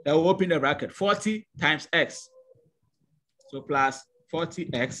 Then we'll open the bracket. 40 times X. So plus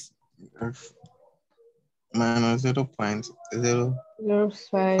 40X. Minus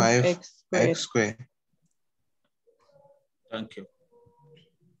 0.05 X squared. Thank you.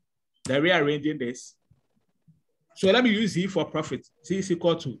 Then rearranging this. So let me use Z for profit. Z is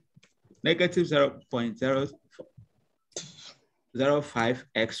equal to negative 0.005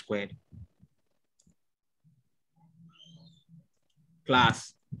 X squared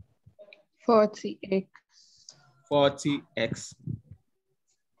plus 40X. 40X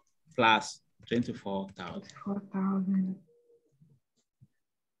plus 24,000. 4,000.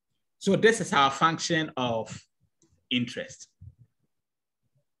 So this is our function of interest.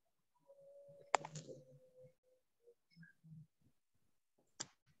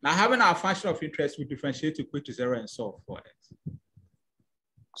 Now, having our function of interest, we differentiate equal to 0 and solve for x.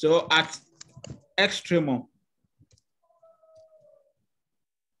 So at extremum,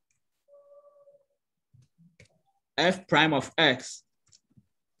 f prime of x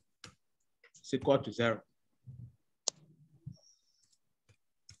is equal to 0.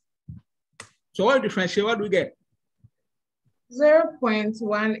 So what we differentiate, what do we get?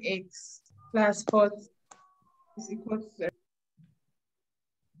 0.1x plus 40 is equal to 0.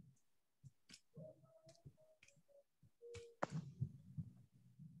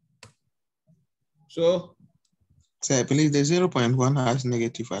 So I believe the 0.1 has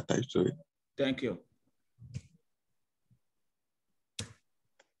negative attached to it. Thank you.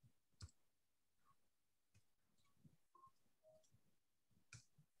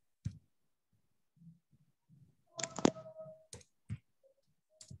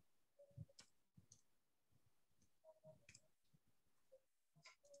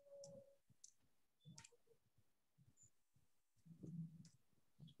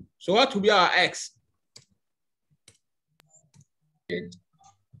 So what will be our x?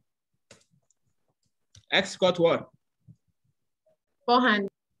 X got what? 400.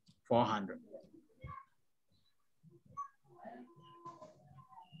 400.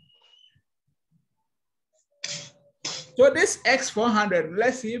 So this x 400,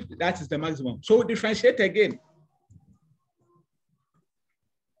 let's see if that is the maximum. So we differentiate again.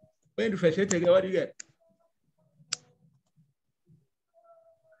 When you differentiate again, what do you get?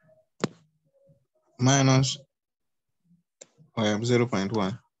 Minus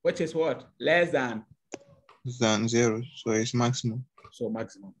 0.1. Which is what? Less than 0, so it's maximum. So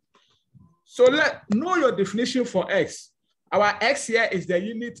maximum. So know your definition for x. Our x here is the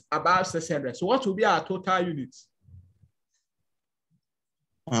unit above 600. So what will be our total units?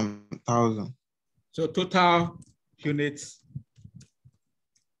 1,000. So total units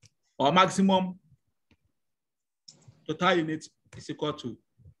or maximum total units is equal to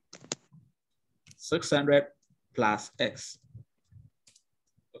 600 plus x.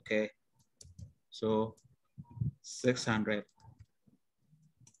 Okay. So 600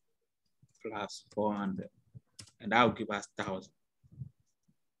 plus 400, and that will give us 1,000.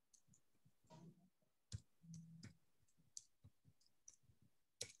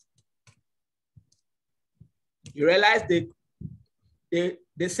 You realize they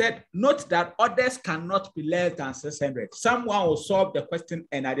said, note that others cannot be less than 600. Someone will solve the question,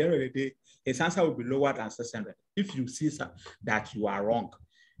 and at the end of the day, his answer will be lower than 600 if you see that you are wrong.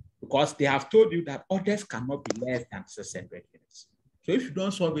 Because they have told you that others cannot be less than 600 units. So if you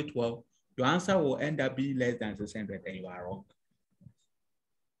don't solve it well, your answer will end up being less than 600 and you are wrong.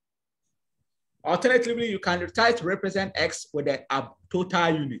 Alternatively, you can try to represent x with the total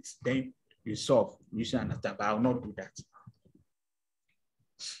units. Then you solve. You should understand, but I will not do that.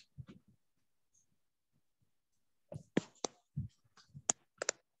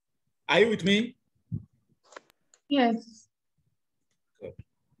 Are you with me? Yes. Good.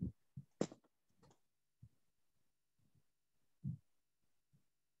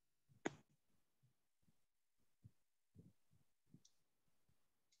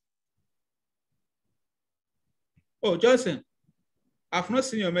 Oh, Johnson, I've not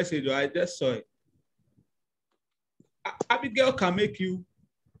seen your message. I just saw it. Abigail can make you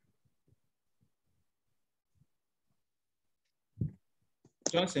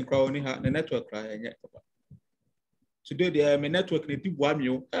Johnson Crown, the network. Today, the network, the deep one,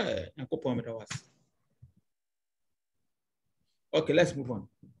 you, okay, let's move on.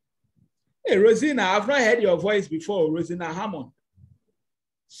 Hey, Rosina, I've not heard your voice before. Rosina Hammond.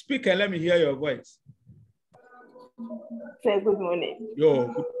 Speak and let me hear your voice. Say good morning. Yo,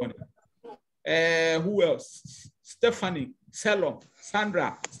 good morning. Who else? Stephanie, Salom,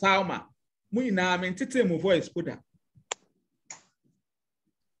 Sandra, Salma. Muina, I'm in my voice.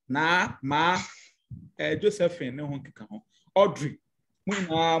 Na, ma, Josephine, no one can come. Audrey.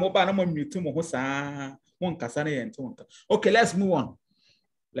 Muina, mobile, no mute to Mohosa. One Cassani and Tonka. Okay, let's move on.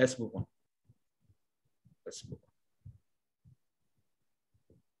 Let's move on. Let's move on.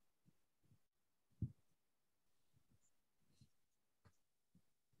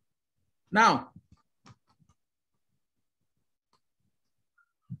 Now,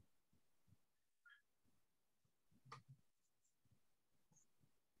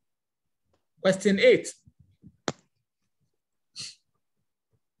 question 8.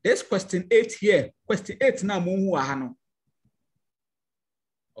 This question 8 here. Question 8 now, Mumu.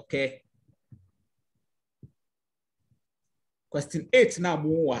 Okay. Question 8 now,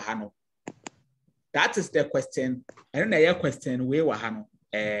 Mumu. That is the question. I don't know your question. We wahano.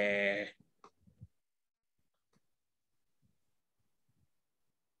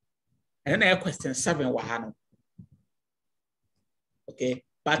 And then question 7 wahano. Okay,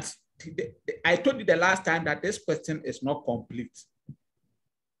 but I told you the last time that this question is not complete.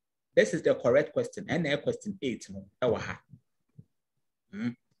 This is the correct question. And then question 8 no.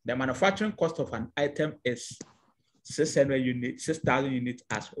 The manufacturing cost of an item is 600 units, 6,000 units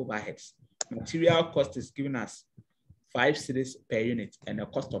as overheads. Material cost is given as 5 cedis per unit, and the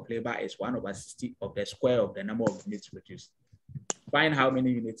cost of labor is 1/60 of the square of the number of units produced. Find how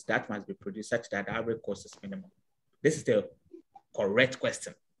many units that must be produced such that the average cost is minimum. This is the correct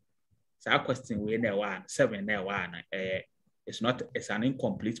question. So our question we in one 7 there one. It's an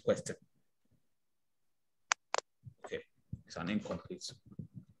incomplete question. Okay, it's an incomplete.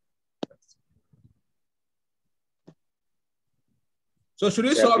 So should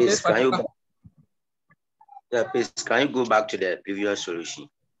we solve this? Yeah, please, can you go back to the previous solution?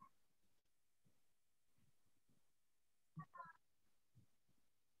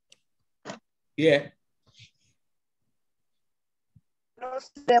 Yeah.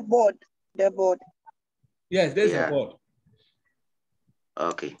 The board. The board. Yes, there's a board.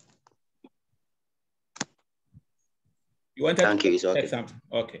 Okay. You wanted Thank you. It's okay. Something.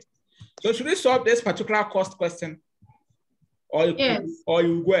 Okay. So should we solve this particular cost question? Or you, yes. Or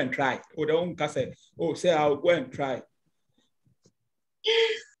you go and try. Or the one can say, oh, say I'll go and try.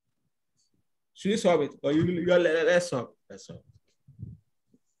 Should you solve it? Or you let's solve. Let's solve.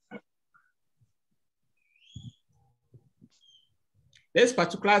 This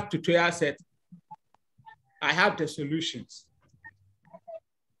particular tutorial set, I have the solutions.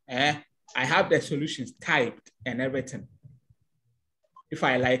 I have the solutions typed and everything. If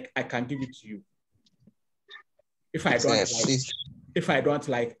I like, I can give it to you. If I don't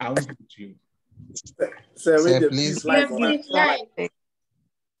like, I won't give it to you. Sir, please.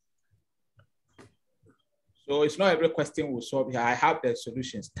 So it's not every question we'll solve here. I have the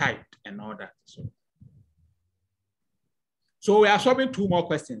solutions typed and all that. So we are solving 2 more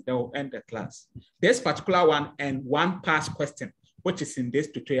questions, then we'll end the class. This particular one and one past question, which is in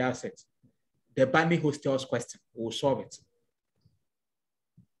this tutorial set, the Bunny Hostels question, we'll solve it.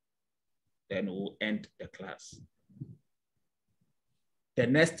 Then we'll end the class. The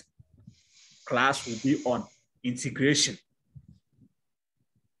next class will be on integration.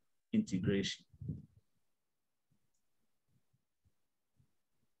 Integration.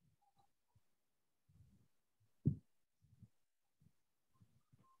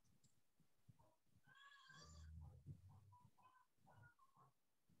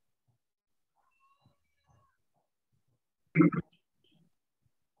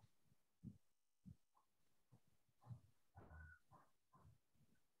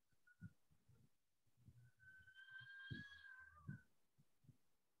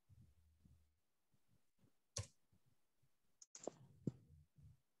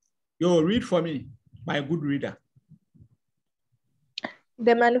 Yo, read for me, my good reader.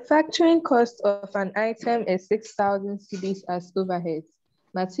 The manufacturing cost of an item is 6,000 cedis as overheads.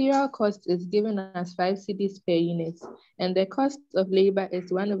 Material cost is given as 5 cedis per unit, and the cost of labor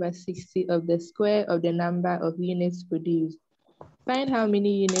is 1/60 of the square of the number of units produced. Find how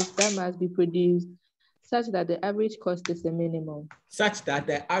many units that must be produced such that the average cost is the minimum. Such that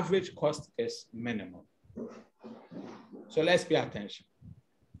the average cost is minimum. So let's pay attention.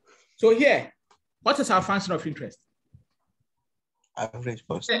 So here, what is our function of interest? Average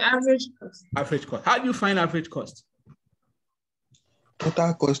cost. The average cost. Average cost. How do you find average cost?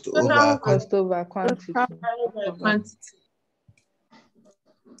 Total cost Total over Cost over quantity. quantity.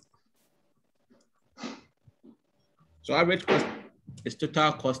 So average cost is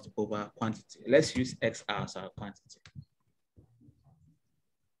total cost over quantity. Let's use X as our quantity.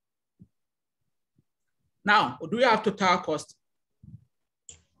 Now, do we have total cost?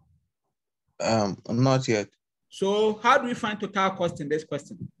 Not yet. So how do we find total cost in this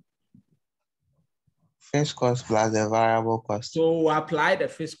question? Fixed cost plus the variable cost. So we apply the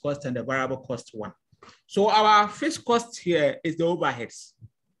fixed cost and the variable cost one. So our fixed cost here is the overheads.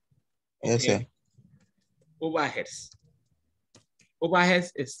 Yes, sir. Overheads.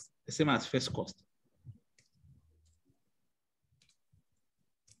 Overheads is the same as fixed cost.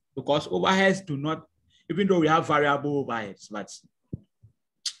 Because overheads do not, even though we have variable overheads, but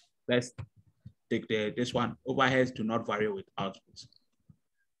let's take this one. Overheads do not vary with output.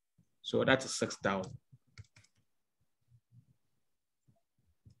 So that's 6,000.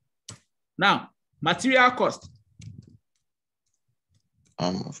 Now, material cost.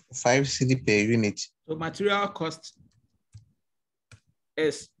 5 CD per unit. So material cost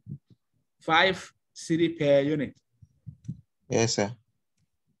is 5 CD per unit. Yes, sir.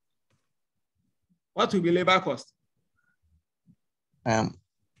 What will be labor cost?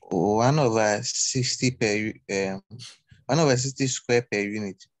 1/60 per 1/60 square per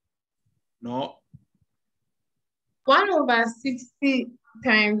unit. No. 1/60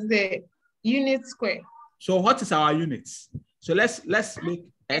 times the unit square. So what is our units? So let's make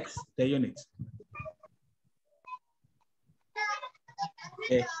X the unit.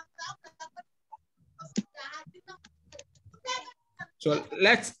 Okay. So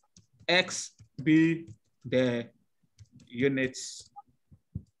let X be the units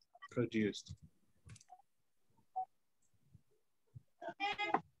produced.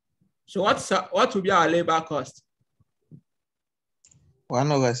 So what will be our labor cost?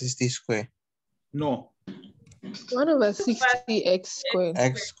 1/60 square. No. 1/60 X squared.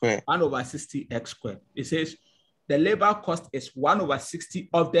 X square. 1/60 X squared. It says the labor cost is 1/60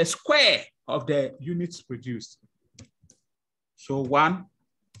 of the square of the units produced. So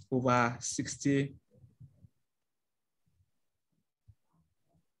 1/60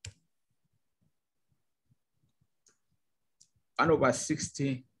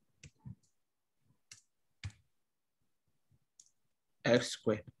 1/60 X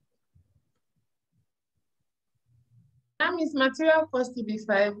squared. That means material cost to be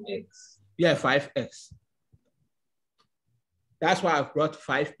 5x. Yeah, 5x. That's why I've brought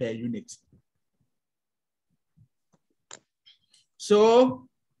 5 per unit. So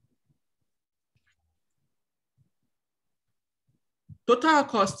total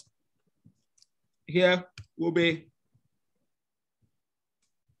cost here will be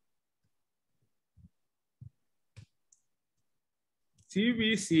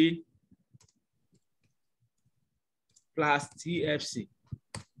TVC plus TFC.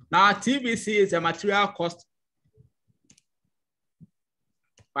 Now TVC is a material cost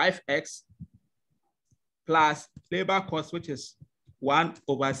 5x plus labor cost, which is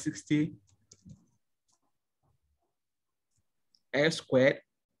 1/60 X squared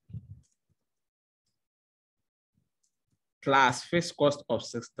plus fixed cost of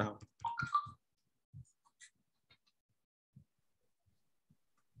 6,000.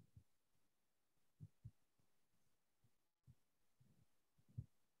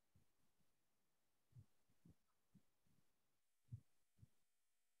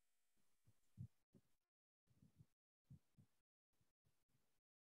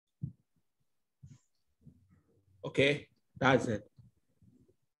 Okay, that's it.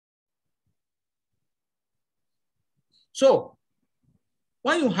 So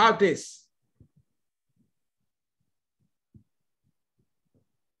when you have this,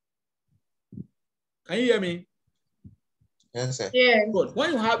 can you hear me? Yes, sir. Yeah. Good.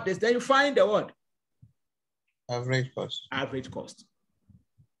 When you have this, then you find the what? Average cost. Average cost.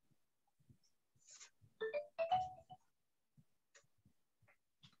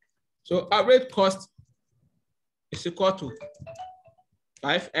 So average cost is equal to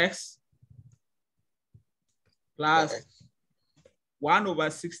 5x plus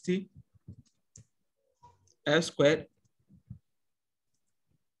 1/60 X squared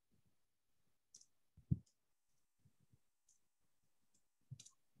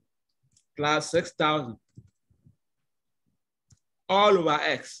plus 6,000 all over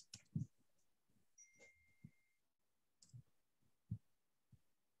X.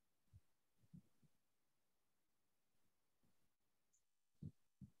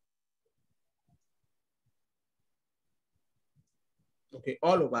 Okay,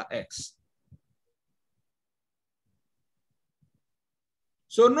 all over X.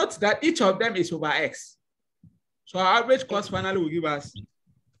 So note that each of them is over X. So our average cost finally will give us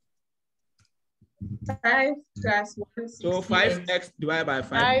 5 plus 160. So 5x divided by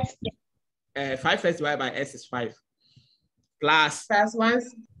 5. 5x divided by s is 5. Plus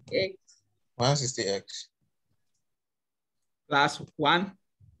 160x. 160x. Plus 1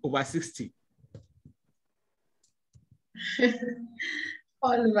 over 60.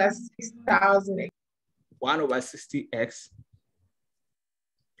 All over 6,000. 1 over 60x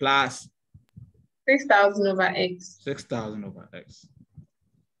plus 6,000 over x. 6,000 over x.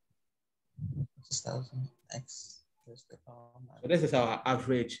 6,000x. So this is our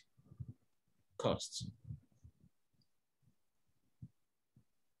average cost.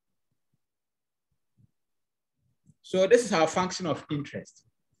 So this is our function of interest.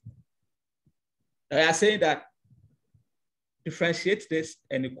 I are saying that differentiate this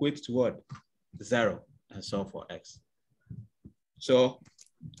and equate to what? 0 and so for x. So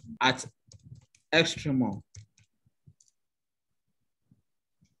at extremum,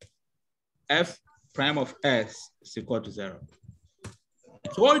 f prime of s is equal to 0.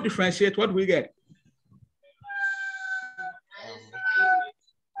 So when we differentiate, what do we get?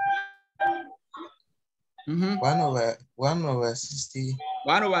 Mm-hmm. 1 over 60.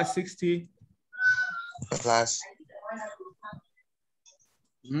 1 over 60 plus.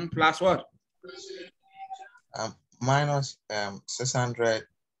 Plus what? Minus 600.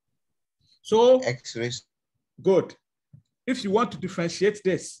 So x raised. Good. If you want to differentiate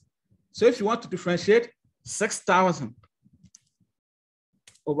this, so if you want to differentiate 6,000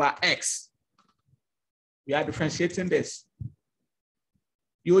 over x, we are differentiating this.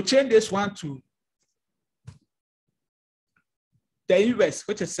 You will change this one to the inverse,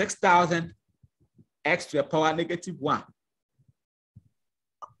 which is 6,000 x to the power negative 1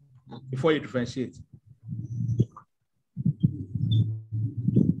 before you differentiate.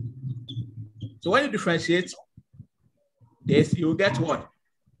 So when you differentiate this, you get what?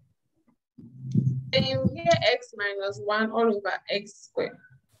 And you get x minus 1 all over x squared.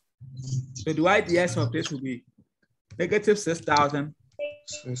 So the YDS of this will be negative 6,000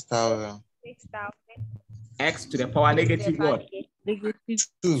 x to the power negative what? Negative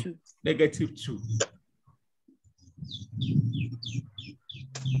 2. Negative 2.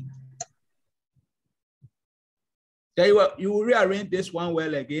 Then you will rearrange this one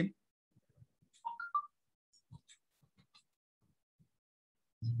well again.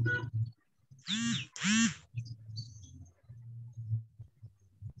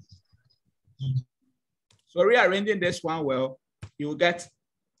 So rearranging this one well, you will get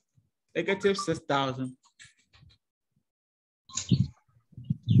negative 6,000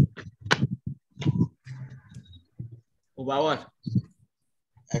 over what?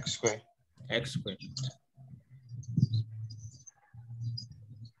 X squared. X squared.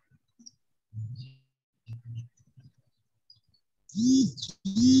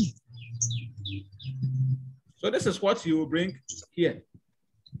 So this is what you will bring here.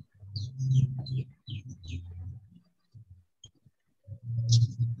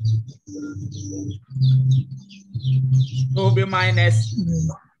 So it will be minus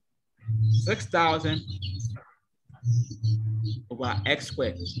 6,000 over x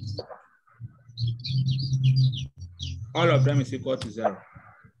squared. All of them is equal to 0.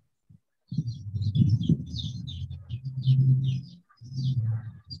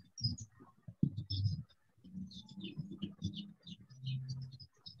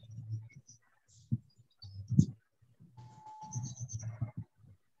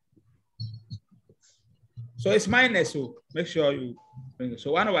 So it's minus, so make sure you bring it.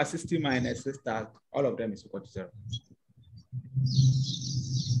 So 1 over 60 minus 6,000, all of them is equal to 0.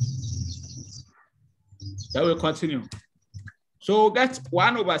 Then we'll continue. So get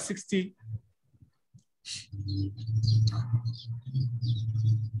 1 over 60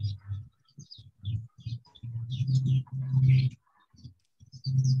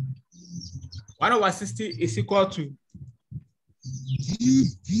 1 over 60 is equal to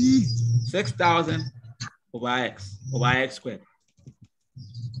 6,000 over x squared.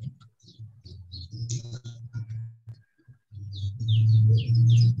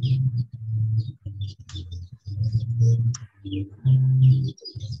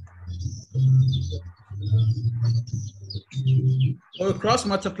 So cross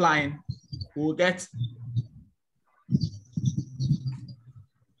multiplying, we'll get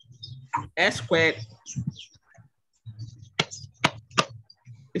s squared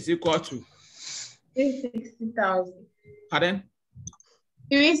is equal to 360,000. Pardon?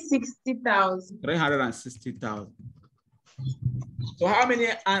 360,000. 360,000. So how many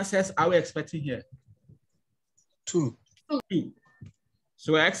answers are we expecting here? 2. 2.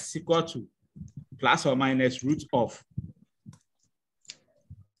 So x is equal to plus or minus root of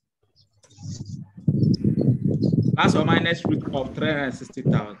plus or minus root of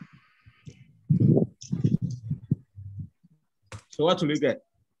 360,000. So what will you get?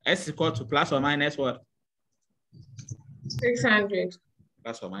 S is equal to plus or minus what? 600.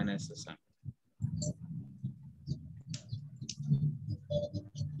 Plus or minus 600.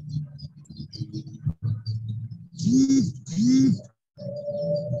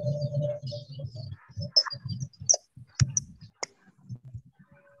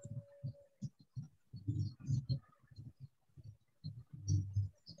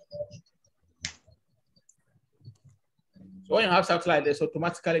 So when you have something like this,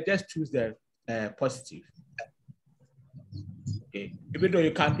 automatically just choose the positive. Okay, even though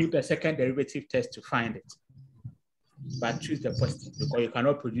you can do the second derivative test to find it, but choose the positive because you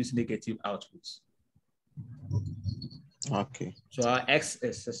cannot produce negative outputs. Okay. So our x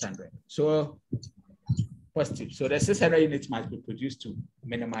is 600. So positive. So the 600 units must be produced to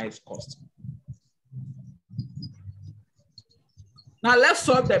minimize cost. Now let's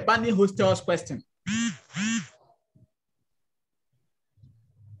solve the Bunny Hostels question.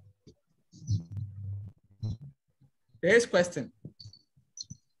 This question.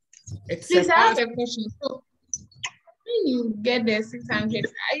 Please, I have a question. So when you get the 600,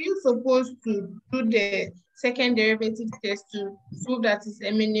 are you supposed to do the second derivative test to prove that it's a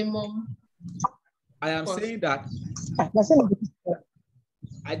minimum? I am saying that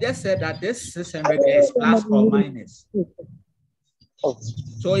I just said that this 600 is plus or minus.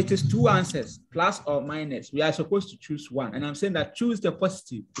 So it is 2 answers, plus or minus. We are supposed to choose one. And I'm saying that choose the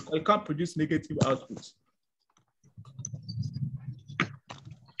positive because you can't produce negative outputs.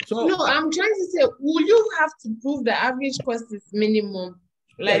 So, no, I'm trying to say, will you have to prove the average cost is minimum?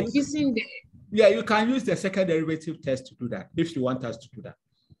 Like using the... Yeah, you can use the second derivative test to do that if you want us to do that.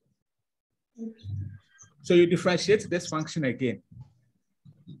 So you differentiate this function again.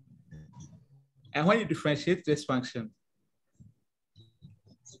 And when you differentiate this function,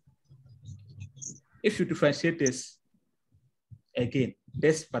 if you differentiate this again,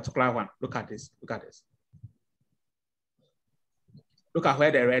 this particular one, look at this, look at this. Look at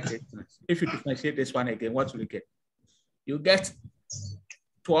where the red is. If you differentiate this one again, what will you get? You get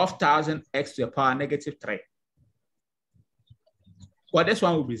 12,000 x to the power negative 3. Well, this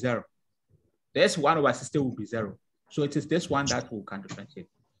one will be 0. This 1 over 60 will be 0. So it is this one that we can differentiate.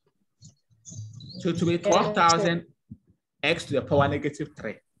 So it will be 12,000 x to the power negative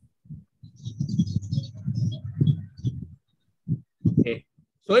 3. Okay.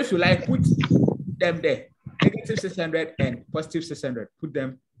 So if you like, put them there. Negative 600 and positive 600, put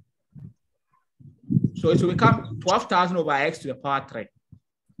them. So it will become 12,000 over x to the power 3.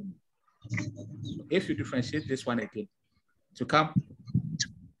 If you differentiate this one again, to come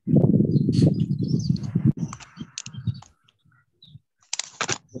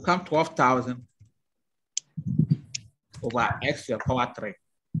will come 12,000 over x to the power 3.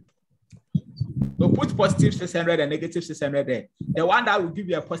 So put positive 600 and negative 600 there. The one that will give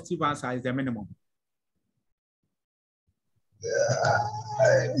you a positive answer is the minimum.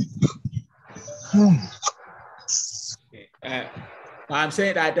 Okay. I'm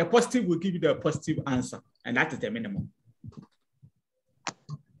saying that the positive will give you the positive answer, and that is the minimum.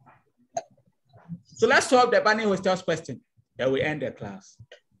 So let's solve the Bunny Hostels question. Then we end the class.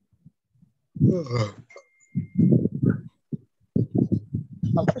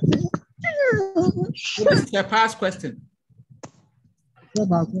 So this is a past question.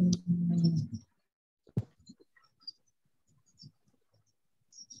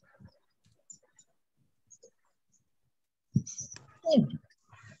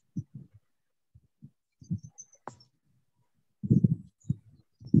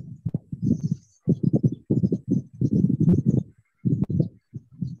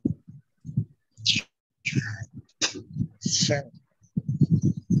 Sure.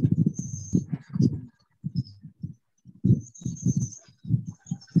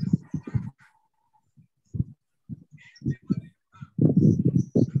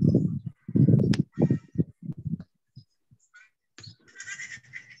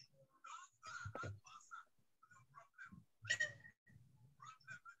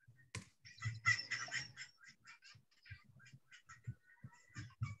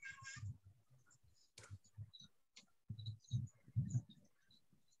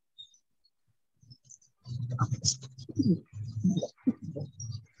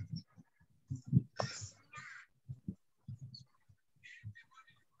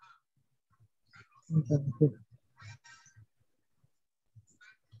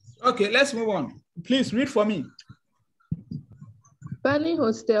 Okay, let's move on. Please read for me. Bunny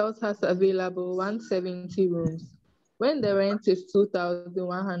Hostels has available 170 rooms. When the rent is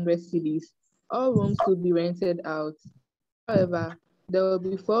 2,100 cedis, all rooms will be rented out. However, there will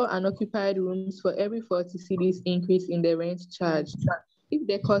be 4 unoccupied rooms for every 40 cedis increase in the rent charge. If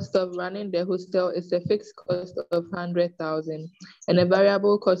the cost of running the hostel is a fixed cost of 100,000 and a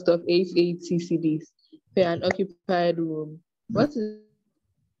variable cost of 880 cedis per unoccupied room, what is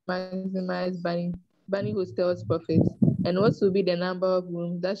maximize Bunny Hostel's profits, and what will be the number of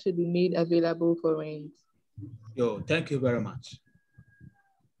rooms that should be made available for rent? Thank you very much.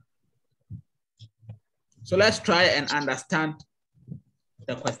 So let's try and understand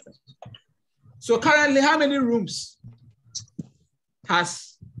the question. So currently, how many rooms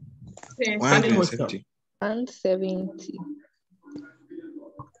has Bunny Hostel? 170.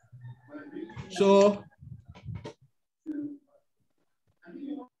 So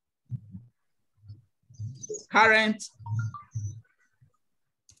current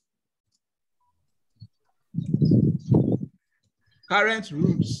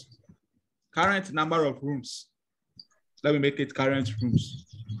rooms, current number of rooms. Let me make it current rooms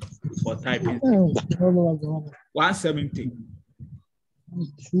for typing. 170.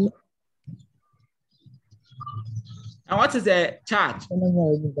 And what is the charge?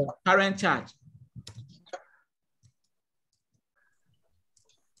 Current charge?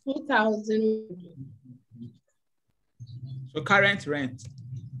 2,000. So current rent?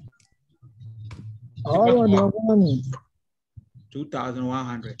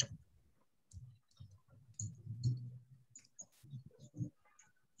 2,100.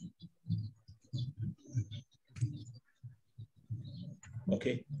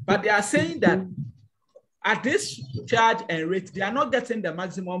 Okay, but they are saying that at this charge and rate, they are not getting the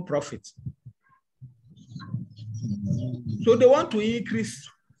maximum profit. So they want to increase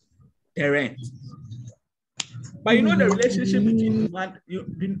the rent. But you know the relationship between demand,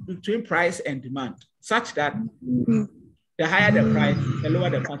 between price and demand, such that the higher the price, the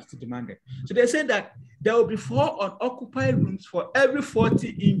lower the quantity demanded. So they say that there will be 4 unoccupied rooms for every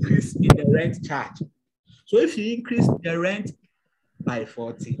 40 increase in the rent charge. So if you increase the rent by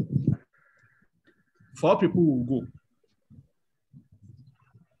 40, 4 people will go.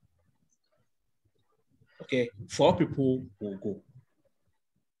 Okay, 4 people will go.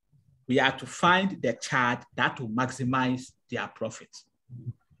 We have to find the charge that will maximize their profit.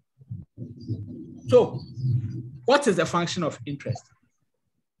 So, what is the function of interest?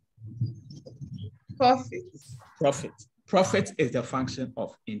 Profit. Profit. Profit is the function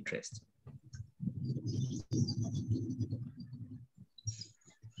of interest.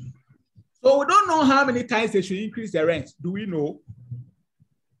 So we don't know how many times they should increase the rent. Do we know?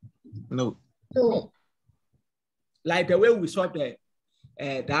 No. No. Like the way we solved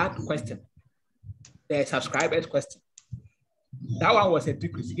that question, the subscribers question. That one was a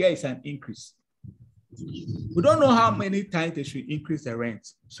decrease. Here is an increase. We don't know how many times they should increase the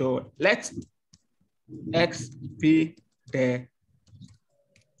rent. So let X be the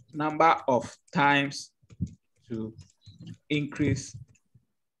number of times to increase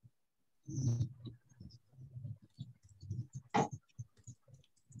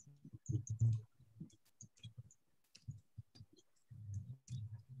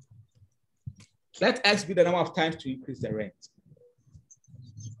let X be the number of times to increase the rent.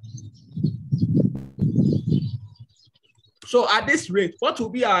 So at this rate, what will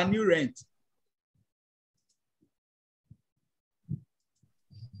be our new rent?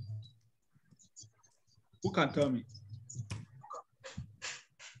 Who can tell me?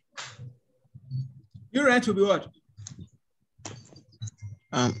 New rent will be what?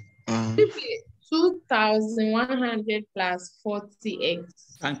 2,100 plus 40x.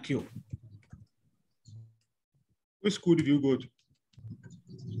 Thank you. Which school did you go to?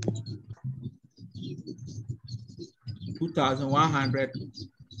 2,100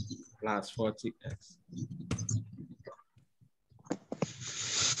 plus 40x.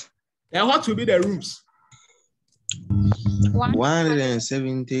 And what will be the rooms?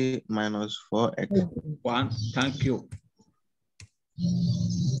 170 minus 4x. 1, thank you.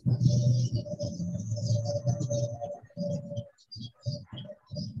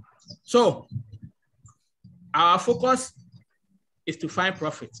 So, our focus is to find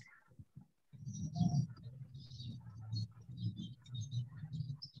profit.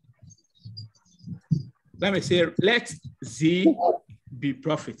 Let me say, let Z be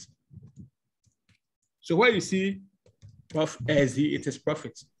profit. So where you see Z, it is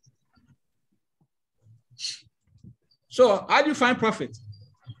profit. So how do you find profit?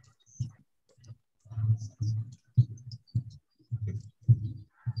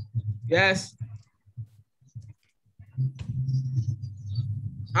 Yes.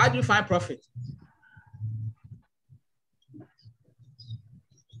 How do you find profit?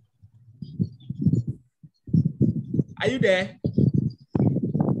 Are you there?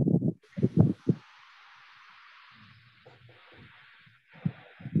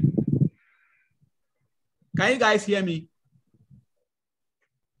 Can you guys hear me?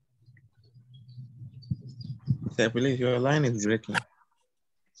 Sir, please, your line is breaking.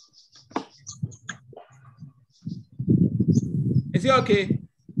 Is it okay?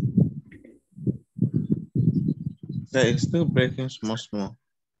 Sir, it's still breaking small.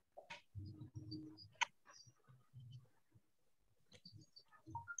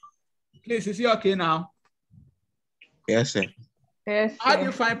 Please, is it okay now? Yes, sir. Yes, How do sir.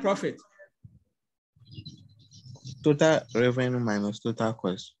 you find profit? Total revenue minus total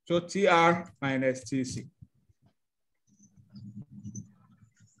cost. So TR minus TC.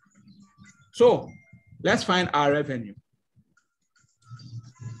 So let's find our revenue.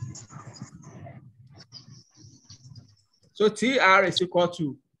 So TR is equal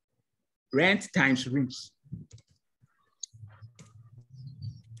to rent times rooms.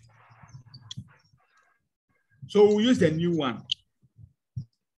 So we'll use the new one.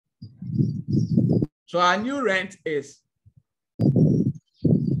 So our new rent is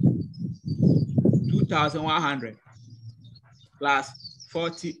 2,100 plus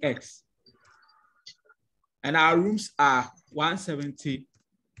 40x. And our rooms are 170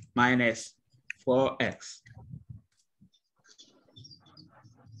 minus 4x.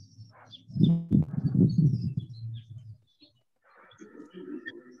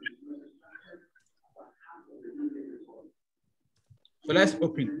 So let's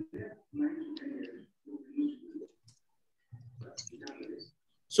open.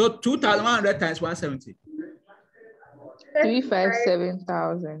 So 2,100 times 170.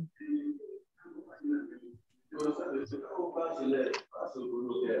 357,000.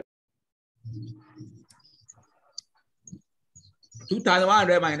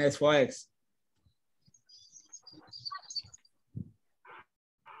 $2,100 minus 4x.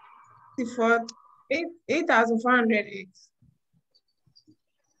 8,400x.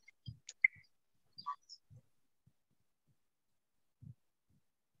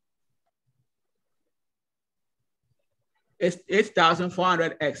 It's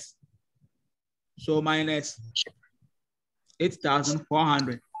 8,400x. So minus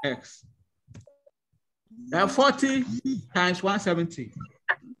 8,400x. Then 40 times 170.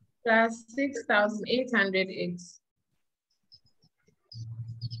 Plus 6,800x.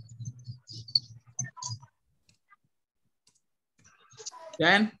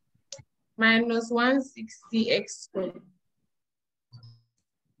 Then minus 160x squared.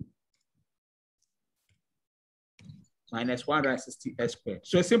 Minus 160x squared.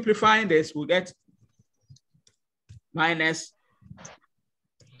 So simplifying this, we'll get minus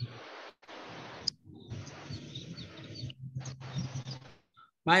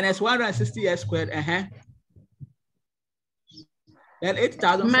minus 160x squared. Then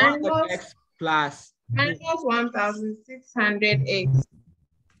 8,400x plus minus 1,600x.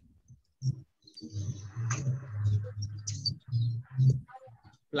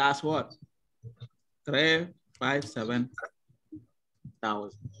 Plus what?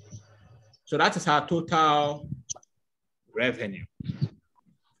 357,000. So that is our total revenue.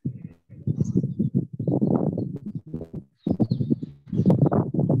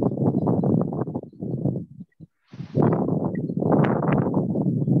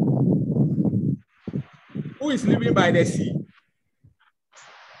 Who is living by the sea?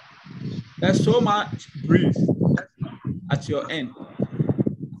 There's so much breeze at your end.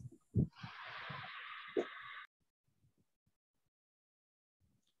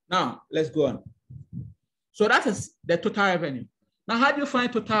 Now, let's go on. So that is the total revenue. Now, how do you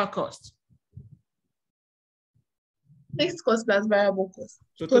find total cost? Fixed cost plus variable cost.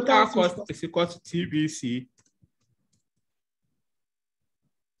 So total cost is equal to TBC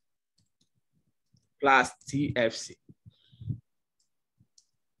plus TFC.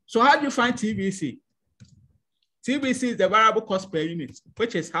 So how do you find TBC? TBC is the variable cost per unit,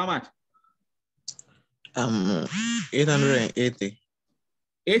 which is how much? 880.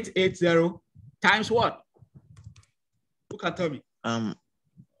 880 times what? Who can tell me?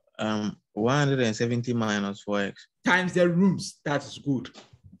 170 minus 4x. Times the rooms. That's good.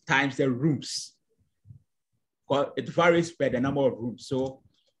 Times the rooms. Well, it varies by the number of rooms. So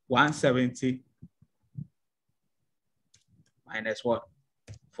 170 minus what?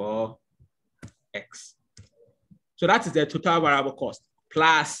 4x. So that is the total variable cost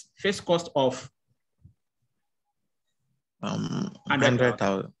plus fixed cost of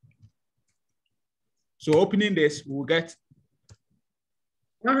 100,000. So opening this, we'll get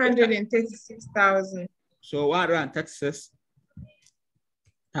 136,000. So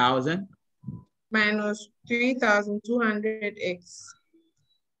 136,000 minus 3,200x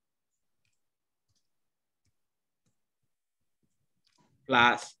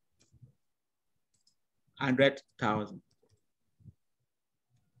plus 100,000.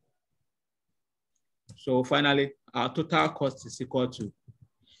 So finally, our total cost is equal to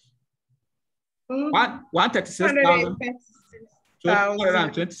 136,000. So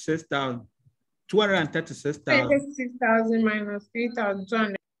 226,000. 236,000. 26,000 minus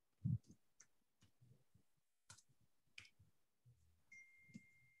 3,200.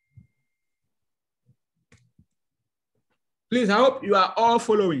 Please, I hope you are all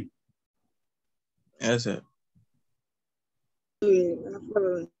following. Yes, sir.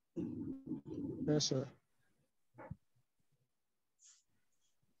 Yes, sir.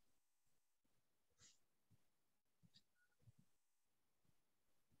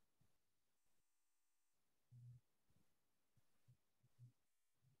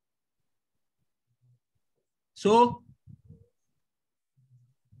 So,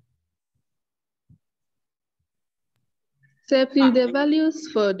 Sir, please, the values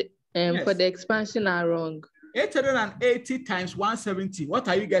for the expansion are wrong. 880 times 170. What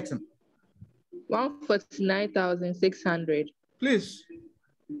are you getting? 149,600. Please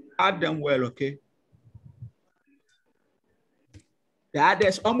add them well, okay? The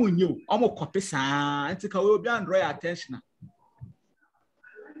others, almost new, almost copy sign. It's will be and draw attention.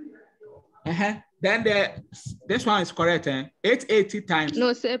 Then this one is correct. 880 times.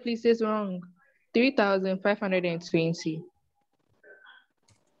 No, sir, please, it's wrong. 3,520.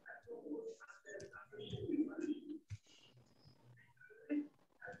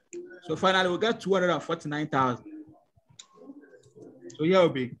 So finally, we'll get 249,000. So here will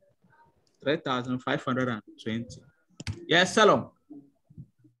be 3,520. Yes, Salom.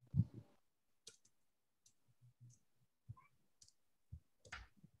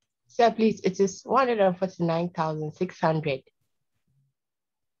 Sir, please, it is 149,600.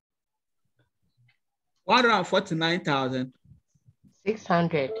 149,000.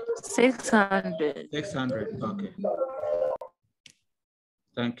 600. 600. 600. Okay.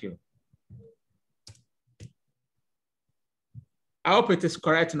 Thank you. I hope it is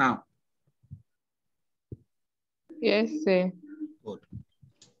correct now. Yes, sir. Good.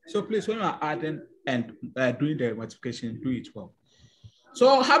 So please, when you are adding and doing the multiplication, do it well.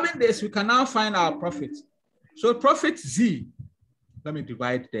 So having this, we can now find our profit. So profit Z, let me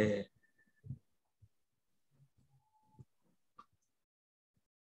divide the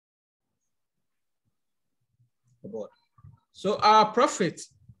board. So our profit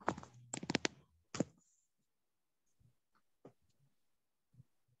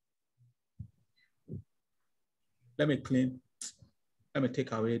let me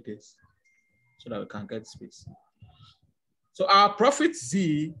take away this so that we can get space. So our profit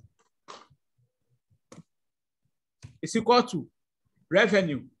Z is equal to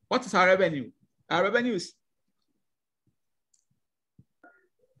revenue. What is our revenue? Our revenue is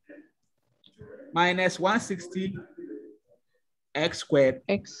minus 160 x squared.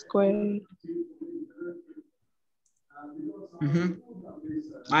 X squared.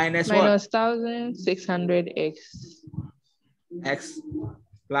 Minus what? Minus 1,600x. X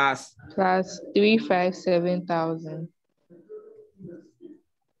plus 357,000.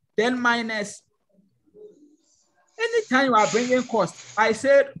 Then minus anytime you are bringing cost. I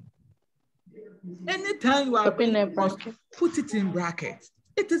said anytime you are bringing cost, put it in brackets.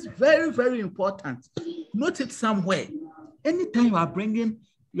 It is very, very important. Note it somewhere. Anytime you are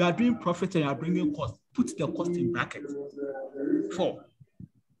doing profit and you are bringing cost, put the cost in brackets. 4.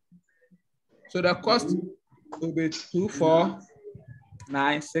 So the cost will be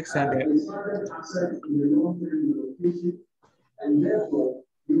 249,600.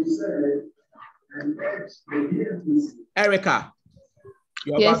 Erica,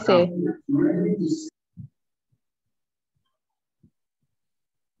 yes, sir.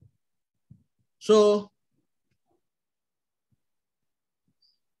 So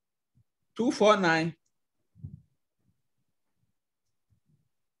 249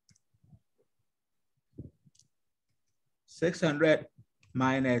 600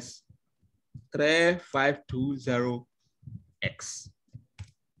 minus 3520x.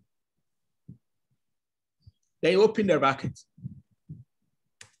 They open the bracket.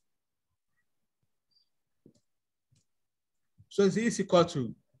 So Z is equal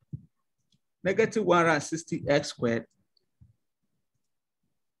to negative 160x squared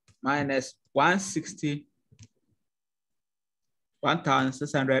minus 160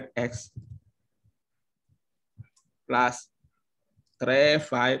 1,600x plus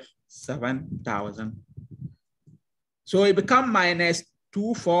 357,000. So it becomes minus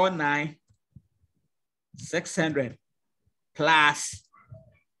 249,600 plus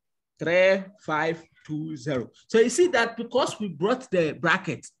 3,520. So you see that because we brought the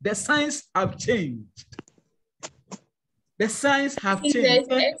brackets, the signs have changed. The signs have changed.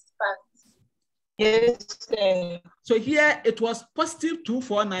 Yes, sir. So here it was positive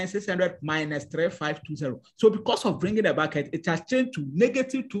 249,600 minus 3,520. So because of bringing the bracket, it has changed to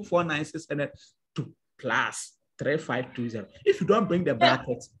negative 249,600 to plus 3,520. If you don't bring the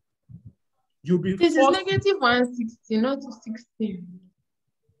bracket, you'll be This is negative 160, not 260.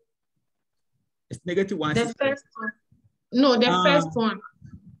 It's negative 160. The first one. No, the first one.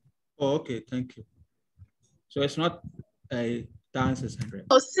 Oh, okay, thank you. So it's not a 1,600.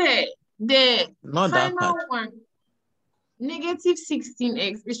 Oh, say the Not that final part. one. Negative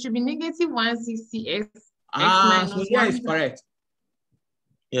 16x. It should be negative 160x. So yeah, it's correct.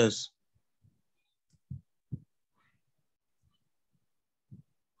 Yes.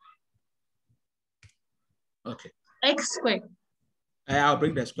 Okay. X squared. I'll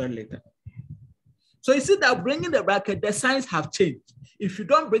bring the square later. So you see that bringing the bracket, the signs have changed. If you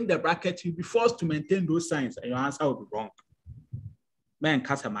don't bring the bracket, you'll be forced to maintain those signs and your answer will be wrong. Man,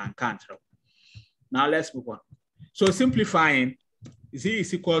 man can't help. Now let's move on. So simplifying, Z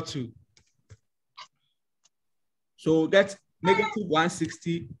is equal to, so that's negative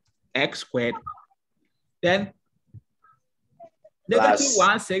 160 x squared. Then negative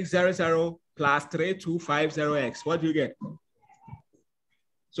 1600 plus 3250x. What do you get?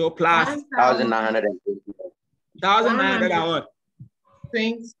 So plus 1,920. 1,900 and what?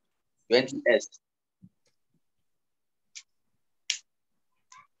 20s.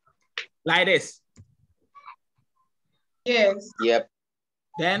 Like this. Yes. Yep.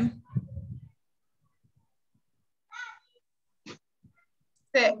 Then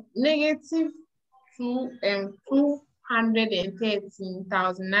negative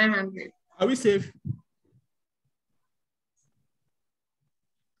 213,900. Are we safe?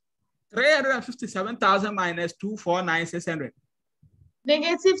 357,000 minus 249,600.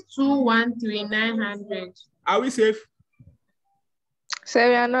 Negative 213,900. Are we safe? So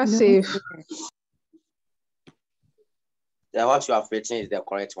we are not safe. The what you have written is the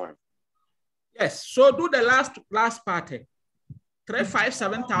correct one. Yes. So do the last part.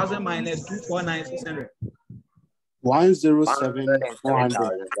 357,000 minus 249,600.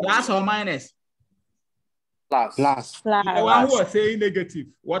 107,400. Plus or minus? Plus. The one who was saying negative.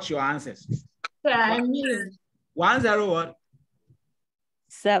 What's your answers? I mean 10 what?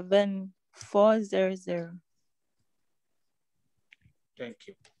 7,400. Thank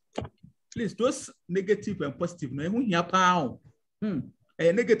you. Please, those negative and positive. No,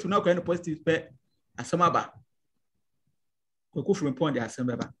 negative now kind of positive, but asamaba. Go from point the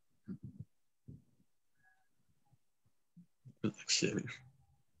asamaba.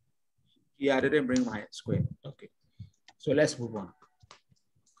 Yeah, I didn't bring my square. Okay. So let's move on.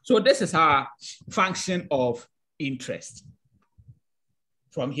 So this is our function of interest.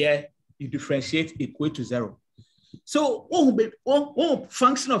 From here, you differentiate equal to 0. So,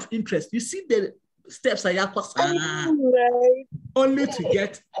 function of interest, you see the steps are only to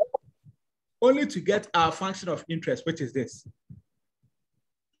get our function of interest, which is this.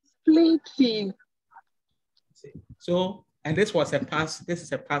 Splitting. So, and this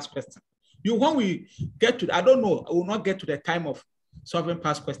is a past question. When we get to, I don't know, I will not get to the time of solving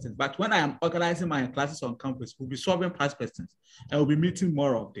past questions, but when I am organizing my classes on campus, we'll be solving past questions and we'll be meeting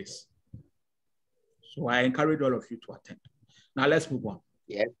more of this. So I encourage all of you to attend. Now let's move on.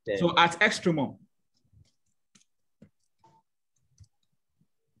 Yes. So at extremum,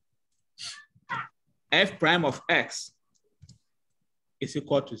 f prime of x is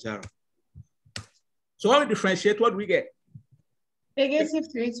equal to 0. So when we differentiate, what do we get? negative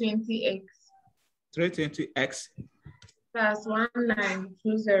 320x. 320x plus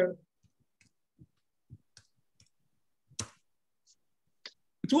 1920.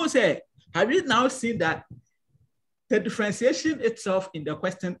 It will say, have you now seen that the differentiation itself in the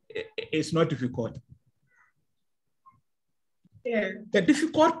question is not difficult? Yeah. The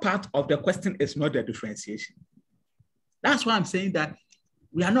difficult part of the question is not the differentiation. That's why I'm saying that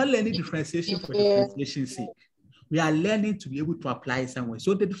we are not learning differentiation for differentiation's sake. We are learning to be able to apply somewhere.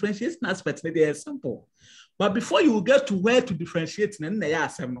 So the differentiation aspect maybe is simple. But before you get to where to differentiate, so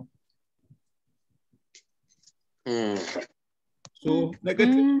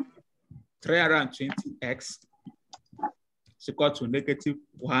negative 320x is equal to negative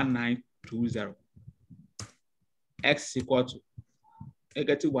 1920. X is equal to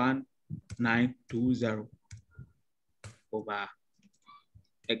negative 1920 over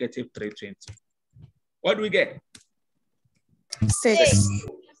negative 320. What do we get? 6.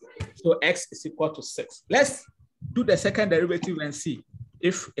 So x is equal to 6. Let's do the second derivative and see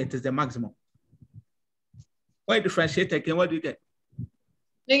if it is the maximum. When you differentiate again, what do you get?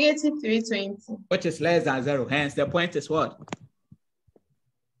 Negative 320. Which is less than 0. Hence, the point is what?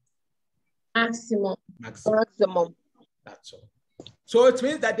 Maximum. Maximum. That's all. So it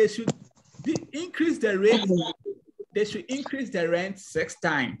means that they should increase the rate. They should increase the rent 6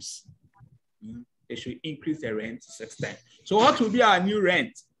 times. They should increase the rent 6 times. So what will be our new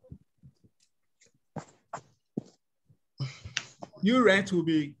rent? New rent will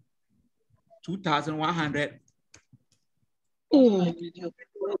be 2,100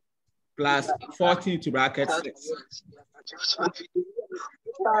 plus 14 to bracket 6.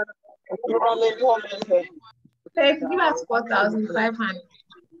 Give us 4,500.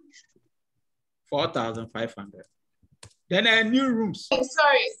 4,500. Then new rooms.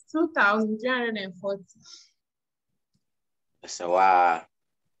 Sorry, 2,340. So wow.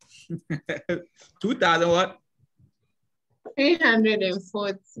 2,000 what?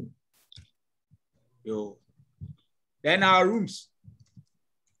 340. Yo. Then our rooms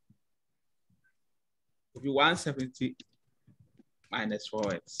will be 170 minus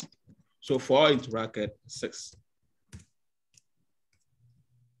 4x. So 4 into bracket 6.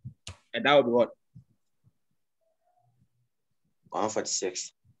 And that would be what?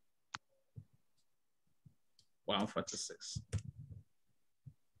 146. 146.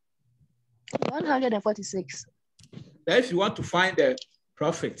 146. Now, if you want to find the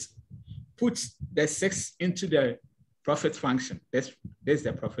profit, put the 6 into the profit function. This is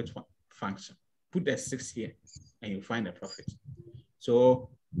the profit function. Put the 6 here and you find the profit. So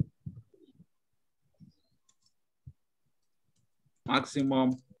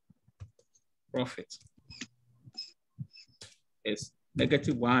maximum profit is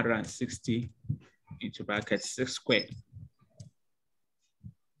negative 160 into bracket 6 squared.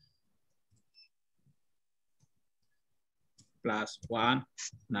 Plus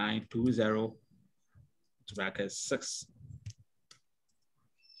 1920 to bracket 6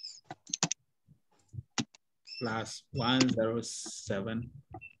 plus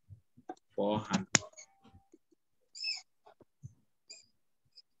 107,400.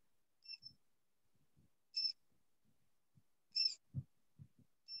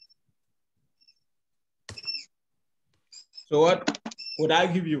 So what would I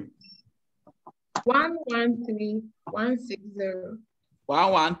give you? 113,160.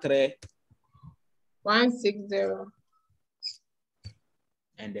 113. 160.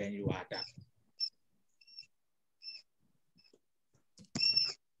 And then you are done.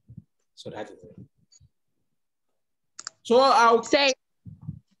 So that is it. So I'll say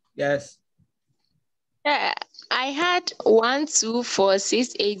yes. Yeah, I had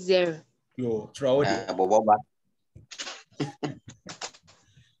 124680. Yo, throw it.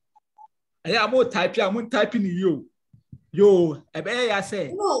 I'm typing you. Yo, I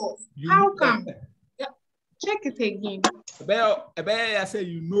say. No, how come? Check it again. I say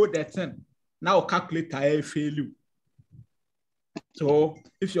you know that thing. Now calculator I fail you. So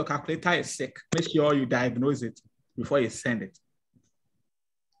if your calculator is sick, make sure you diagnose it before you send it.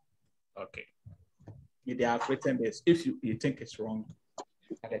 Okay. They have written this. If you think it's wrong,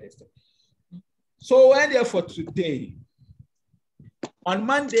 so earlier for today, on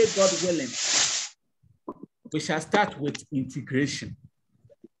Monday, God willing, we shall start with integration.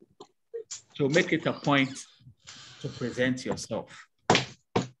 So make it a point to present yourself.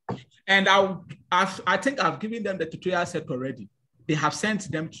 And I think I've given them the tutorial set already. They have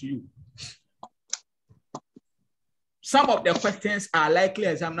sent them to you. Some of the questions are likely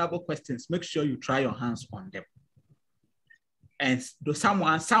examinable questions. Make sure you try your hands on them. And some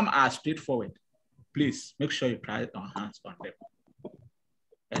are straightforward. Please make sure you try your hands on them.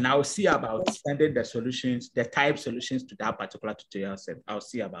 And I'll see about sending the solutions, the type solutions to that particular tutorial set. I'll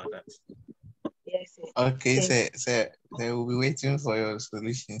see about that. Yes, sir. Okay, sir. They will be waiting for your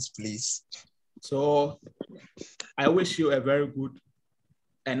solutions, please. So I wish you a very good,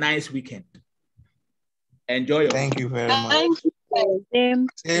 a nice weekend. Enjoy your Thank you very much. Thank you.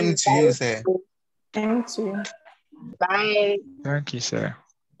 Same to you, sir. Thank you. Bye. Thank you, sir.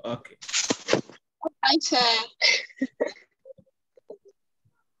 Okay. Bye, sir.